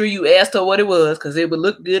make sure you asked her what it was because it would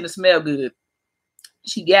look good and smell good.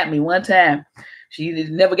 She got me one time. She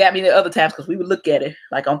never got me the other times because we would look at it.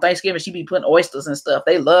 Like on Thanksgiving, she'd be putting oysters and stuff.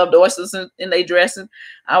 They loved oysters in their dressing.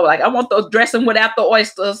 I was like, I want those dressing without the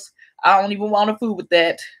oysters. I don't even want the food with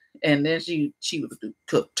that. And then she would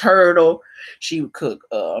cook turtle. She would cook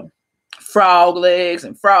frog legs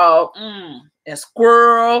and frog and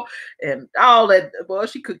squirrel and all that. Well,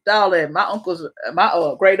 she cooked all that. My uncles,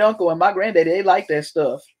 my great uncle and my granddaddy, they liked that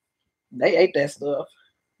stuff. They ate that stuff.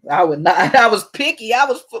 I would not. I was picky. I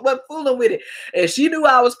was fooling with it, and she knew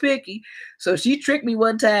I was picky. So she tricked me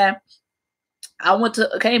one time. I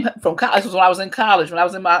came from college. This was when I was in college. When I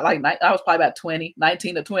was in my I was probably about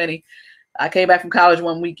 19 or 20. I came back from college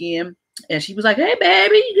one weekend, and she was like, "Hey,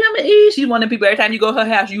 baby, you come to eat." She's one of the people. Every time you go to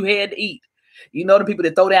her house, you had to eat. You know the people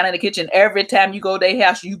that throw down in the kitchen. Every time you go to their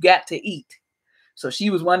house, you got to eat. So she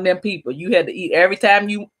was one of them people. You had to eat every time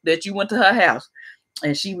that you went to her house.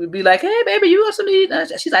 And she would be like, "Hey, baby, you want some to eat?"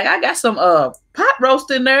 She's like, "I got some pot roast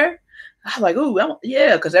in there." I was like, "Ooh,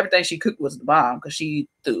 yeah," because everything she cooked was the bomb because she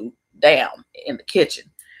threw down in the kitchen.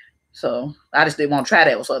 So I just didn't want to try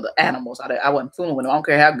that with other animals. I wasn't fooling with them. I don't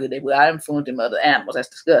care how good they were. I didn't fool with them other animals. That's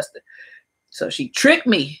disgusting. So she tricked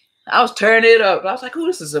me. I was turning it up. I was like, "Ooh,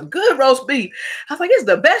 this is some good roast beef." I was like, "It's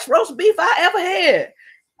the best roast beef I ever had."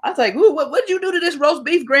 I was like, "Ooh, what'd you do to this roast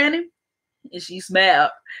beef, Granny?" And she smiled.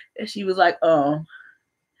 And she was like,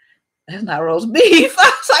 "That's not roast beef." I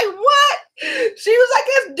was like, "What?" She was like,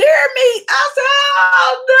 "It's deer meat." I said,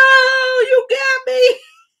 "Oh no, you got me."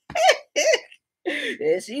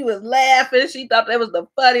 And she was laughing. She thought that was the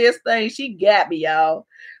funniest thing. She got me, y'all.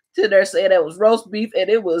 To there saying that was roast beef and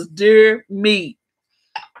it was deer meat.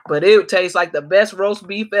 But it tastes like the best roast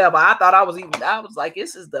beef ever. I was like,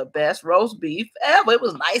 this is the best roast beef ever. It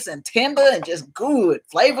was nice and tender and just good,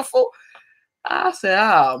 flavorful. I said,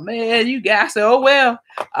 "Oh man, you guys." I said, "Oh well,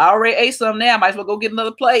 I already ate some now. Might as well go get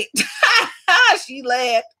another plate." She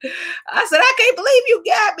laughed. I said, "I can't believe you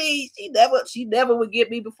got me." She never would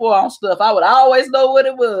get me before on stuff. I would always know what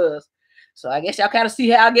it was. So I guess y'all kind of see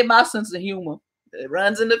how I get my sense of humor. It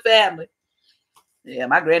runs in the family. Yeah,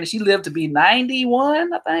 my granny, she lived to be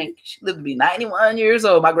 91, I think. She lived to be 91 years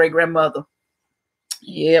old, my great grandmother.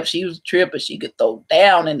 Yep, she was a tripper. She could throw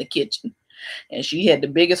down in the kitchen. And she had the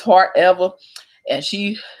biggest heart ever. And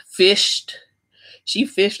she fished. She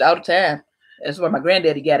fished all the time. That's where my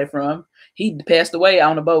granddaddy got it from. He passed away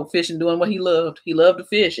on a boat fishing, doing what he loved. He loved to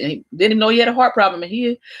fish. And he didn't even know he had a heart problem. And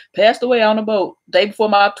he passed away on a boat. Day before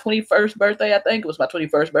my 21st birthday, I think. It was my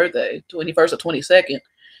 21st birthday. 21st or 22nd.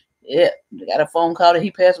 Yeah. I got a phone call that he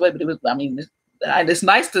passed away. But it's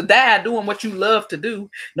nice to die doing what you love to do.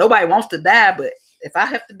 Nobody wants to die, but if I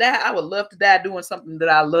have to die, I would love to die doing something that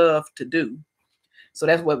I love to do. So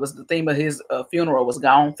that's what was the theme of his funeral, was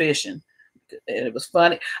gone fishing. And it was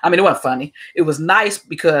funny. I mean, it wasn't funny. It was nice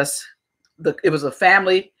because it was a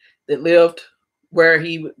family that lived where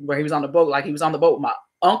he was on the boat. Like, he was on the boat with my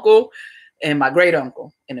uncle and my great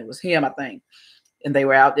uncle, and it was him, I think. And they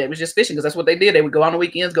were out there. It was just fishing, because that's what they did. They would go on the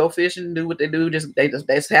weekends, go fishing, do what they do.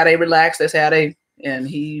 That's how they relax. That's how they. And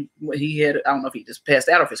he had, I don't know if he just passed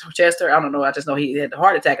out or if his chest hurt. I don't know. I just know he had a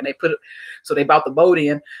heart attack, and they brought the boat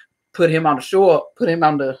in, put him on the shore, put him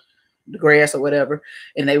on the grass or whatever,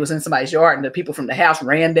 and they was in somebody's yard, and the people from the house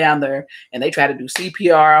ran down there, and they tried to do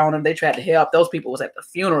CPR on him. They tried to help. Those people was at the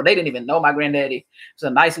funeral. They didn't even know my granddaddy. It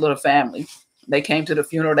was a nice little family. They came to the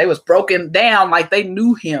funeral. They was broken down like they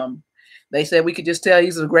knew him. They said we could just tell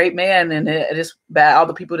he's a great man, and just by all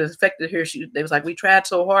the people that's affected here, they was like, we tried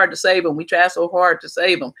so hard to save him. We tried so hard to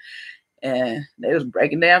save him. And they was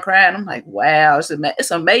breaking down crying. I'm like, wow,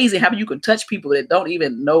 it's amazing how you can touch people that don't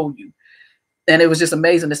even know you. And it was just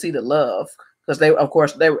amazing to see the love, because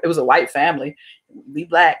it was a white family, we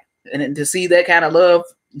Black. And then to see that kind of love,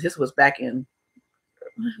 this was back in,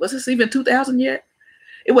 was this even 2000 yet?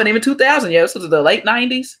 It wasn't even 2000 yet. This was the late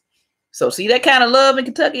 90s. So see that kind of love in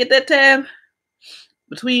Kentucky at that time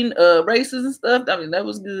between races and stuff. I mean, that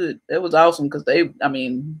was good. That was awesome, because they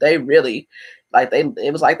really,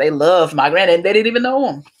 it was like they loved my granddad, and they didn't even know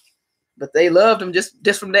him, but they loved him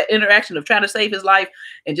just from that interaction of trying to save his life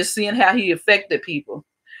and just seeing how he affected people.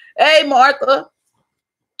 Hey, Martha.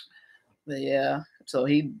 But yeah. So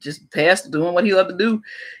he just passed doing what he loved to do.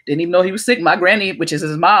 Didn't even know he was sick. My granny, which is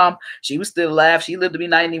his mom, she was still alive. She lived to be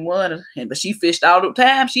 91, but she fished all the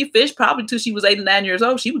time. She fished probably till she was 89 years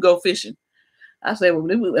old. She would go fishing. I said,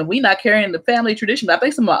 well, and we not carrying the family tradition. I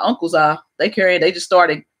think some of my uncles are. They just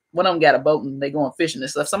started, one of them got a boat and they going fishing and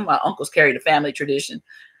stuff. Some of my uncles carry the family tradition.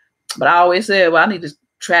 But I always said, well, I need to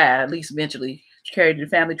try at least eventually carry the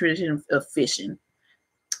family tradition of fishing.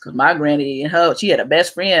 Because my granny and she had a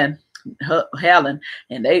best friend, Helen,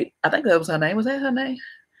 and I think that was her name. Was that her name?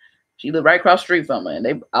 She lived right across the street from her, and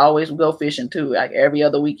they always would go fishing too, like every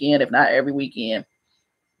other weekend, if not every weekend.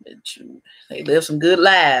 They lived some good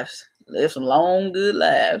lives, lived some long, good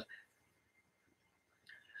lives.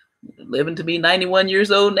 Living to be 91 years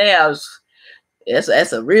old now,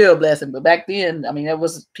 that's a real blessing. But back then, I mean, that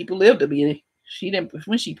was, people lived to be. She didn't,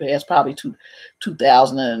 when she passed, probably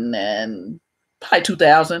 2000 and probably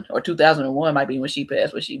 2000 or 2001 might be when she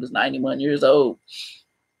passed, when she was 91 years old.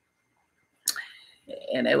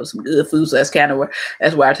 And there was some good food. So that's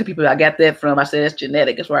where I tell people I got that from. I said it's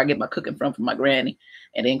genetic. That's where I get my cooking from my granny.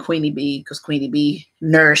 And then Queenie B, because Queenie B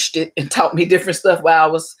nourished it and taught me different stuff while I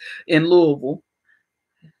was in Louisville.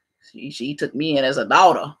 She took me in as a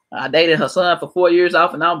daughter. I dated her son for 4 years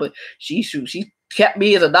off and on, but she kept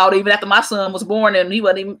me as a daughter even after my son was born, and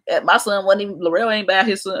my son wasn't even, Laurel ain't by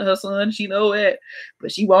her son. She know that,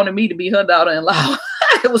 but she wanted me to be her daughter-in-law.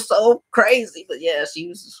 It was so crazy, but yeah, she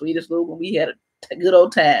was the sweetest little one. We had a good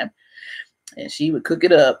old time, and she would cook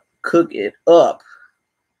it up.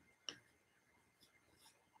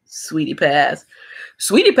 Sweetie Pies.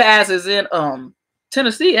 Sweetie Pies is in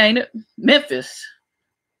Tennessee, ain't it? Memphis.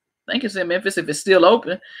 I think it's in Memphis if it's still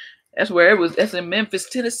open. That's where it was. That's in Memphis,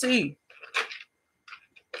 Tennessee.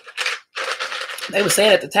 They were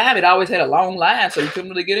saying at the time it always had a long line, so you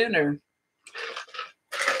couldn't really get in there.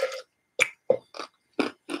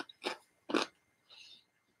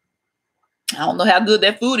 I don't know how good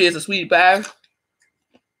that food is, the Sweetie Pie.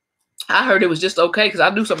 I heard it was just okay, because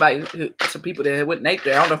I knew some people that went and ate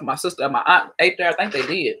there. I don't know if my sister or my aunt ate there. I think they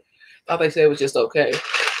did. I thought they said it was just okay.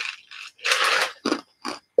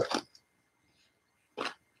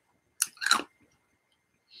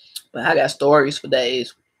 But I got stories for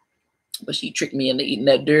days. But she tricked me into eating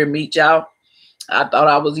that deer meat, y'all. I thought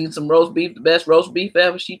I was eating some roast beef, the best roast beef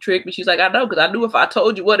ever. She tricked me. She's like, I know, because I knew if I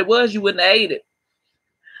told you what it was, you wouldn't have ate it.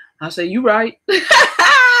 I said, you right.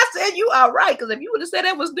 I said, you are right, because if you would have said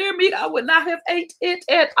it was deer meat, I would not have ate it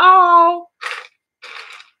at all.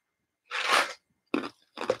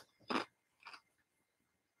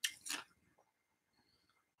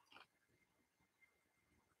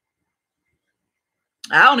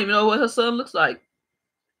 I don't even know what her son looks like.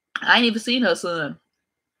 I ain't even seen her son.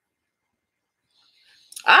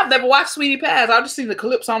 I've never watched Sweetie Pies. I've just seen the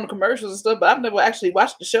clips on the commercials and stuff, but I've never actually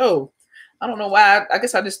watched the show. I don't know why. I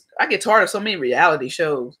guess I get tired of so many reality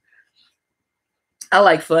shows. I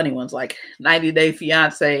like funny ones like 90 Day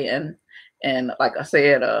Fiance and like I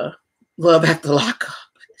said, Love After Lockup.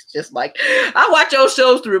 It's just like, I watch those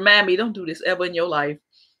shows to remind me, don't do this ever in your life.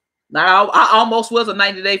 Now, I almost was a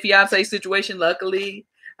 90 Day Fiance situation. Luckily,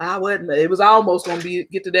 I wasn't. It was almost going to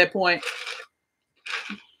get to that point.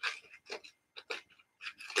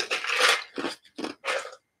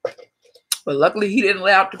 But luckily, he didn't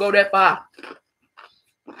allow it to go that far.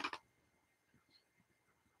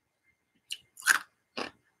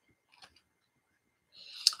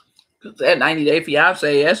 Because that 90-day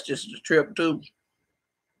fiance, that's just a trip, too.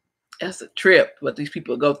 That's a trip. What these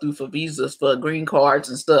people go through for visas, for green cards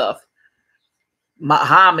and stuff.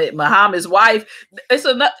 Muhammad's wife,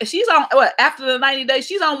 she's on after the 90 days.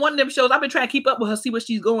 She's on one of them shows. I've been trying to keep up with her, see what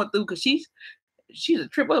she's going through, because she's a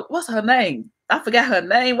trip. What's her name? I forgot her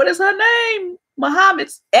name. What is her name?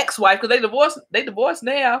 Muhammad's ex-wife, because they divorced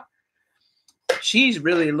now. She's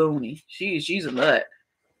really loony. She's a nut.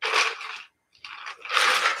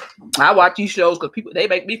 I watch these shows because they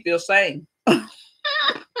make me feel sane.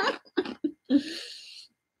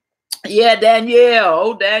 Yeah, Danielle.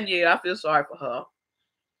 Oh, Danielle. I feel sorry for her.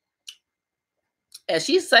 And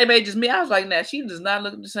she's the same age as me. I was like, nah, she does not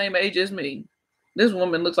look the same age as me. This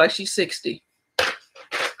woman looks like she's 60.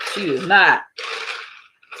 She is not.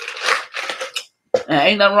 And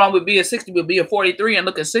ain't nothing wrong with being 60, but being 43 and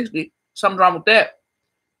looking 60. Something wrong with that.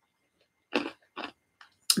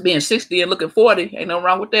 Being 60 and looking 40, ain't nothing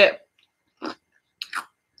wrong with that.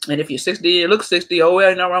 And if you're 60 and look 60, oh, well,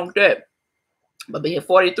 ain't nothing wrong with that. But being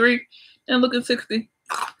 43 and looking 60,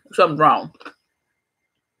 something's wrong.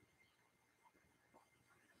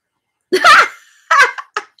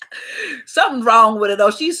 Something's wrong with it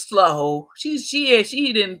though. She's slow. She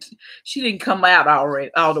didn't come out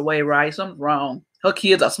all the way right. Something's wrong. Her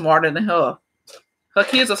kids are smarter than her. Her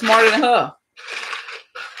kids are smarter than her.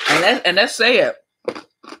 And that's sad.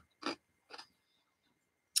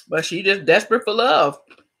 But she just desperate for love.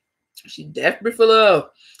 She's desperate for love.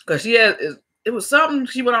 Because it was something,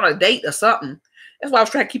 she went on a date or something. That's why I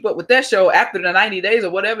was trying to keep up with that show after the 90 days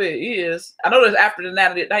or whatever it is. I know it's after the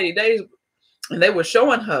 90 days. And they were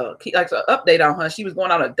showing her, like an update on her. She was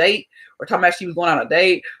going on a date, or talking about she was going on a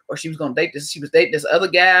date, or she was going to date this. She was dating this other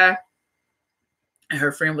guy. And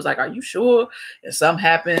her friend was like, "Are you sure?" And something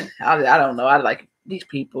happened. I don't know. I like these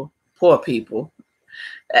people, poor people.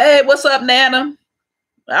 Hey, what's up, Nana?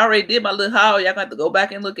 I already did my little haul. Y'all got to go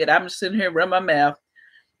back and look at it. I'm just sitting here running my mouth.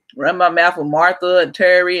 Run my mouth with Martha and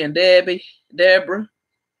Terry and Deborah.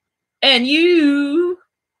 And you.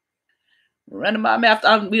 Running my mouth.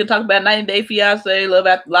 We gonna talk about 90-day fiance, love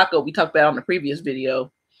after lockup. We talked about on the previous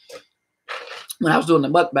video when I was doing the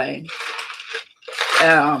mukbang.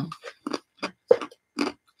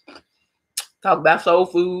 Talk about soul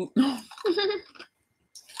food. Oh,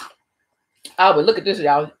 but look at this,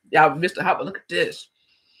 y'all. Y'all missed it. But look at this.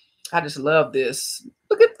 I just love this.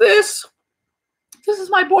 Look at this. This is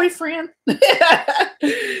my boyfriend.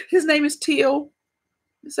 His name is Teal.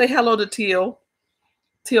 Say hello to Teal.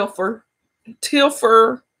 Tilfer.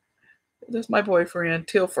 That's my boyfriend,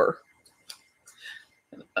 Tilfer.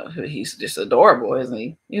 He's just adorable, isn't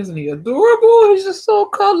he? Isn't he adorable? He's just so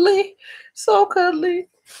cuddly. So cuddly.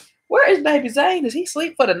 Where is baby Zane? Does he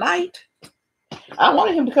sleep for the night? I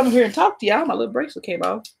wanted him to come here and talk to y'all. My little bracelet came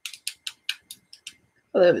off.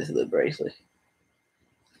 I love this little bracelet.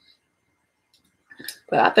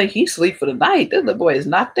 But I think he sleep for the night. This little boy is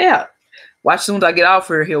knocked out. Watch, as soon as I get off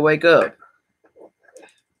here, he'll wake up.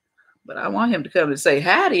 But I want him to come and say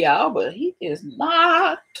hi to y'all, but he is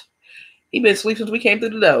not. He been asleep since we came through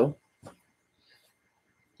the door.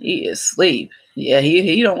 He is asleep. Yeah,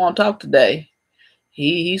 he don't want to talk today.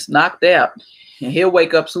 He's knocked out. And he'll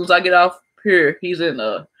wake up as soon as I get off here. He's in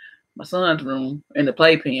my son's room in the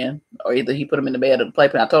playpen. Or either he put him in the bed or the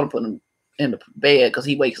playpen. I told him to put him in the bed because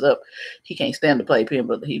he wakes up. He can't stand the playpen,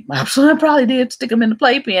 but my son probably did stick him in the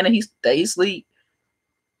playpen and he stays asleep.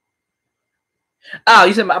 Oh,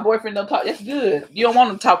 you said my boyfriend don't talk. That's good. You don't want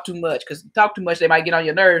them to talk too much, because talk too much, they might get on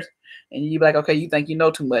your nerves. And you be like, okay, you think you know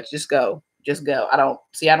too much. Just go. Just go. I don't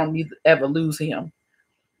need to ever lose him.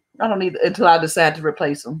 I don't need until I decide to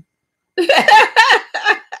replace him.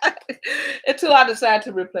 Until I decide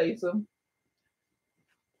to replace him.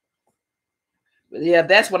 But yeah,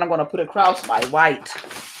 that's what I'm going to put across my white.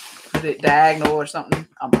 Put it diagonal or something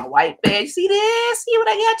on my white bed. See this? See what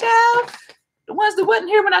I got, y'all? The ones that wasn't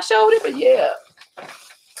here when I showed it, but yeah.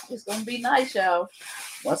 It's going to be nice, y'all.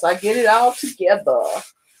 Once I get it all together.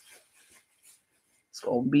 It's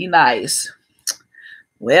going to be nice.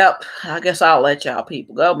 Well, I guess I'll let y'all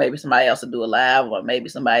people go. Maybe somebody else will do a live, or maybe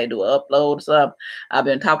somebody do an upload or something. I've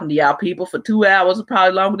been talking to y'all people for 2 hours,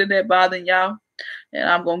 probably longer than that, bothering y'all. And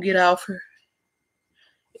I'm going to get off here.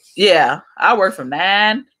 Yeah, I work from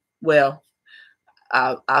 9. Well,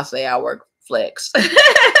 I'll say I work flex.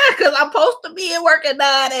 Because I'm supposed to be at work at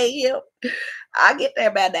 9 a.m. I get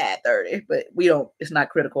there by 9:30, but we don't. It's not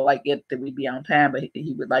critical like it that we be on time. But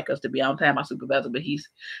he would like us to be on time, my supervisor. But he's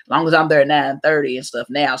as long as I'm there at 9:30 and stuff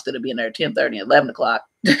now, instead of being there at 10:30 and 11 o'clock,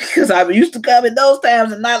 because I used to come in those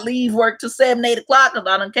times and not leave work till 7, 8 o'clock because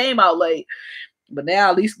I done came out late. But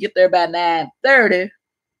now at least get there by 9:30,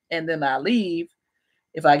 and then I leave.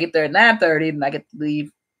 If I get there at 9:30, then I get to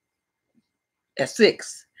leave at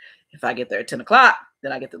 6. If I get there at 10 o'clock,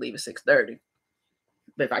 then I get to leave at 6:30.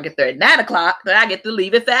 But if I get there at 9 o'clock, then I get to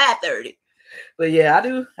leave at 5:30. But yeah, I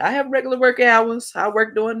do. I have regular work hours. I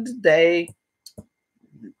work during the day.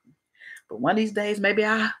 But one of these days, maybe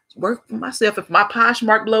I work for myself. If my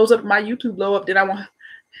Poshmark blows up, my YouTube blow up, then I won't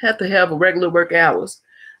have to have a regular work hours.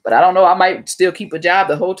 But I don't know. I might still keep a job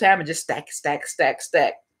the whole time and just stack.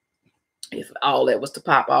 If all that was to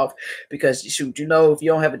pop off, because shoot, you know, if you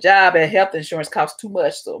don't have a job, and health insurance costs too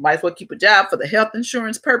much, so might as well keep a job for the health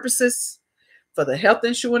insurance purposes.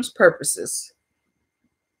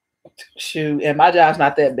 Shoot, and my job's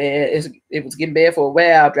not that bad. It was getting bad for a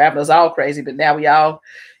while, driving us all crazy, but now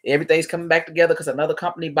everything's coming back together because another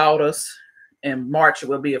company bought us. In March,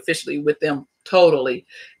 we'll be officially with them totally.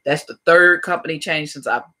 That's the 3rd company change since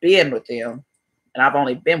I've been with them, and I've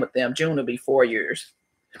only been with them. June will be 4 years.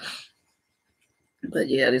 But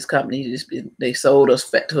yeah, this company they sold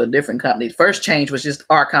us to a different company. The first change was just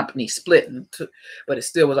our company splitting, but it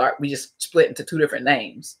still was we just split into 2 different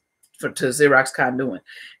names to Xerox Conduit,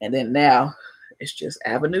 and then now it's just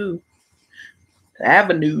Avenue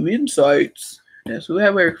Insights. That's who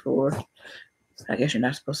I work for. I guess you're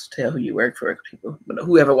not supposed to tell who you work for, people, but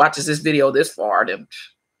whoever watches this video this far, then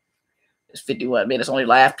it's 51 minutes. Only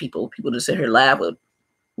live people that sit here live would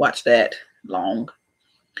watch that long.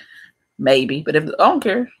 Maybe, but if I don't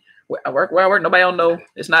care, where I work, nobody don't know.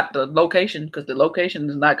 It's not the location, because the location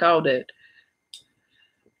is not called that.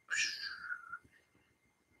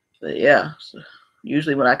 But yeah, so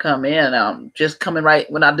usually when I come in, I'm just coming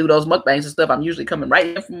right when I do those mukbangs and stuff. I'm usually coming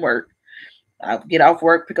right in from work. I get off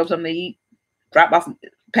work, pick up something to eat, drop off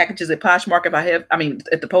packages at Poshmark if I have. I mean,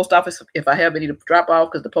 at the post office if I have any to drop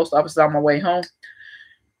off, because the post office is on my way home.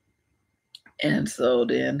 And so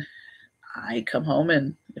then I come home,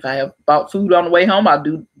 and if I have bought food on the way home,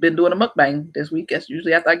 been doing a mukbang this week. That's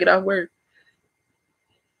usually after I get off work.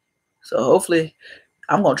 So hopefully,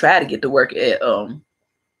 I'm gonna try to get to work at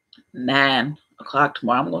 9 o'clock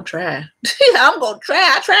tomorrow. I'm gonna try.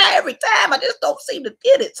 I try every time. I just don't seem to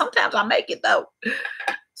get it. Sometimes I make it though.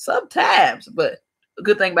 Sometimes, but the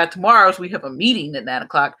good thing about tomorrow is we have a meeting at 9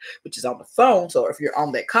 o'clock, which is on the phone. So if you're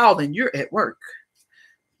on that call, then you're at work.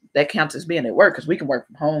 That counts as being at work, because we can work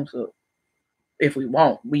from home. So if we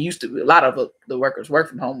want, we used to, a lot of the workers work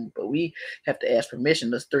from home, but we have to ask permission.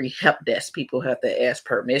 Those 3 help desk people have to ask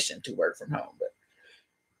permission to work from home. But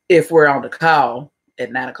if we're on the call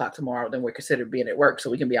at 9 o'clock tomorrow, then we're considered being at work. So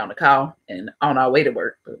we can be on the call and on our way to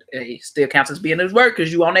work, but it still counts as being at work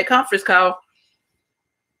because you on that conference call.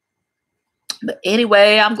 But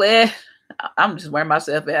anyway, I'm glad. I'm just wearing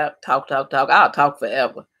myself out. Talk. I'll talk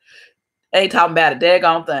forever. Ain't talking about a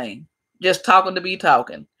daggone thing. Just talking to be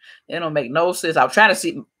talking. It don't make no sense. I was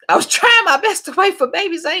trying my best to wait for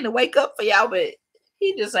Baby Zane to wake up for y'all, but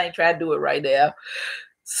he just ain't trying to do it right now.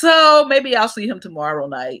 So maybe I'll see him tomorrow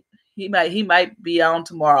night. He might be on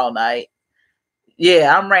tomorrow night.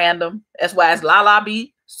 Yeah, I'm random. That's why it's Lala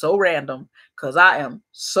be so random, because I am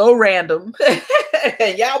so random.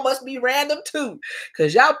 And y'all must be random too,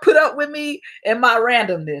 because y'all put up with me and my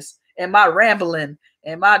randomness and my rambling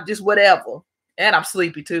and my just whatever. And I'm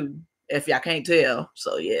sleepy too, if y'all can't tell.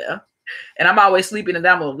 So yeah. And I'm always sleeping, and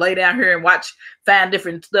I'm gonna lay down here and find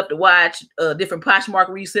different stuff to watch, different Poshmark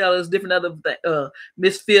resellers, different other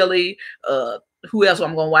Miss Philly, who else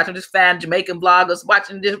I'm gonna watch? I'm just find Jamaican bloggers,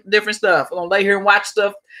 watching different stuff. I'm gonna lay here and watch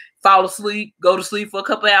stuff, fall asleep, go to sleep for a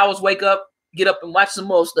couple of hours, wake up, get up and watch some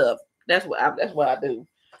more stuff. That's what I do.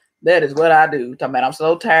 That is what I do. Talking about I'm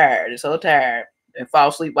so tired and fall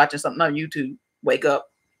asleep watching something on YouTube. Wake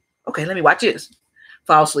up. Okay, let me watch this.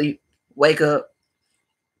 Fall asleep. Wake up.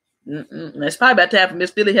 It's probably about time for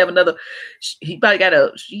Miss Philly have another. He probably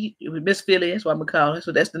got Miss Philly. That's what I'm gonna call it.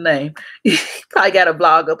 So that's the name. He probably got a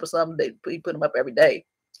blog up or something. He put them up every day.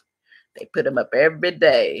 They put them up every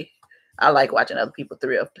day. I like watching other people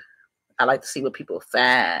thrift. I like to see what people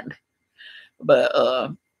find. But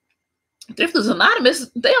Thrifters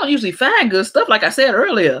Anonymous, they don't usually find good stuff, like I said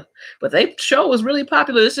earlier. But they show was really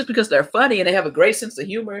popular. It's just because they're funny and they have a great sense of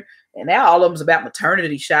humor. And now all of them's about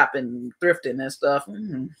maternity shopping, thrifting and stuff.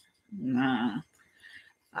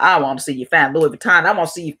 I want to see you find Louis Vuitton. I want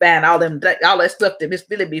to see you find all that stuff that Miss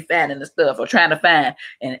Billy be finding and stuff, or trying to find.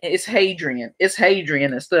 And it's Hadrian. It's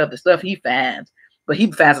Hadrian and stuff. The stuff he finds. But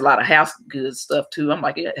he finds a lot of house good stuff too. I'm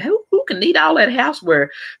like, yeah, who can need all that houseware?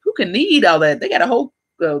 Who can need all that? They got a whole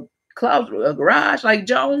closet, a garage like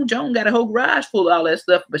Joan. Joan got a whole garage full of all that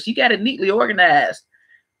stuff, but she got it neatly organized.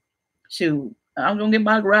 Shoot, I'm gonna get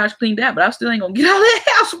my garage cleaned out, but I still ain't gonna get all that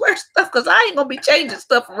houseware stuff because I ain't gonna be changing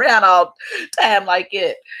stuff around all the time like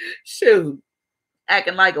it. Shoot,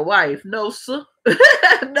 acting like a wife. No, sir.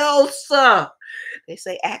 No, sir. They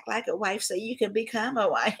say act like a wife so you can become a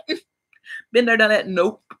wife. Been there, done that?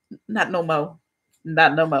 Nope. Not no more.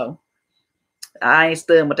 Not no more. I ain't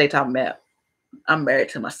studying what they talking about. I'm married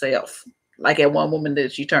to myself. Like that one woman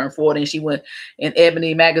that she turned 40 and she went in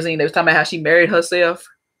Ebony magazine. They was talking about how she married herself.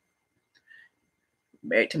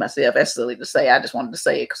 Married to myself. That's silly to say. I just wanted to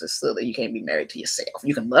say it because it's silly. You can't be married to yourself.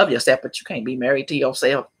 You can love yourself, but you can't be married to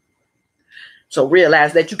yourself. So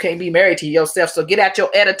realize that you can't be married to yourself. So get out your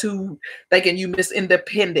attitude thinking you Miss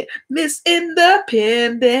Independent. Miss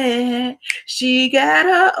Independent. She got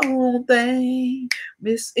her own thing.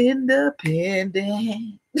 Miss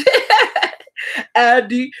Independent.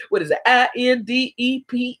 What is it?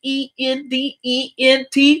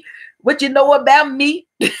 INDEPENDENT. What you know about me?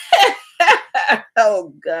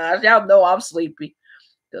 Oh gosh, y'all know I'm sleepy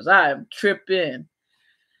because I am tripping.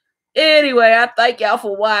 Anyway, I thank y'all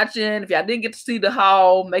for watching. If y'all didn't get to see the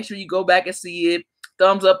haul, make sure you go back and see it.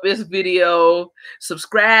 Thumbs up this video.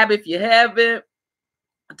 Subscribe if you haven't.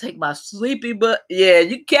 I take my sleepy butt. Yeah,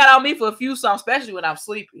 you can count on me for a few songs, especially when I'm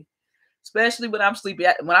sleepy. Especially when I'm sleepy.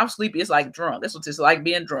 When I'm sleepy, it's like drunk. That's what it's like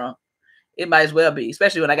being drunk. It might as well be.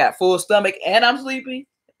 Especially when I got full stomach and I'm sleepy.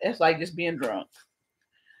 It's like just being drunk.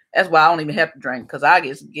 That's why I don't even have to drink because I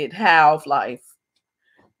get high off life.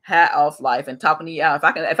 High off life and talking to y'all. If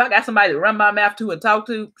I got somebody to run my mouth to and talk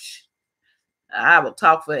to, I will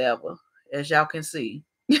talk forever, as y'all can see.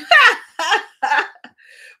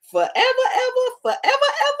 Forever, ever, forever,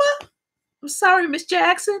 ever. I'm sorry, Miss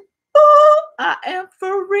Jackson. Oh, I am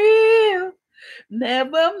for real.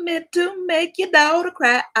 Never meant to make your daughter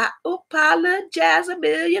cry. I apologize a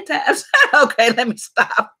million times. Okay, let me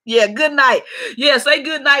stop. Yeah, good night. Yeah, say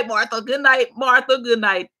good night, Martha. Good night, Martha. Good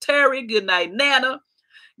night, Terry. Good night, Nana.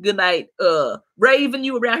 Good night, Raven,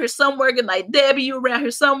 you around here somewhere. Good night, Debbie, you around here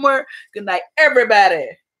somewhere. Good night, everybody.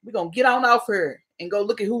 We're going to get on off here and go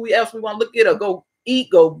look at who else we want to look at or go eat,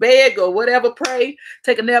 go bed, go whatever, pray,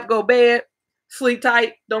 take a nap, go bed, sleep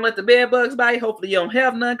tight. Don't let the bed bugs bite. Hopefully you don't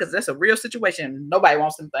have none because that's a real situation. Nobody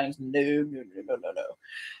wants them things. No.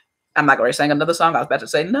 I'm not going to sing another song. I was about to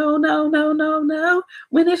say, no.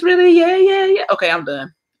 When it's really, yeah. Okay, I'm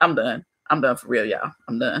done. I'm done for real, y'all.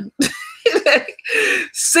 I'm done.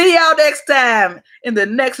 See y'all next time in the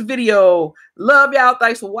next video. Love y'all.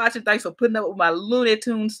 Thanks for watching. Thanks for putting up with my Looney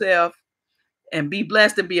Tune self. And be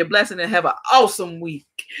blessed and be a blessing and have an awesome week.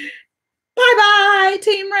 Bye-bye,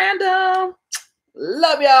 Team Random.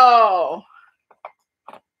 Love y'all.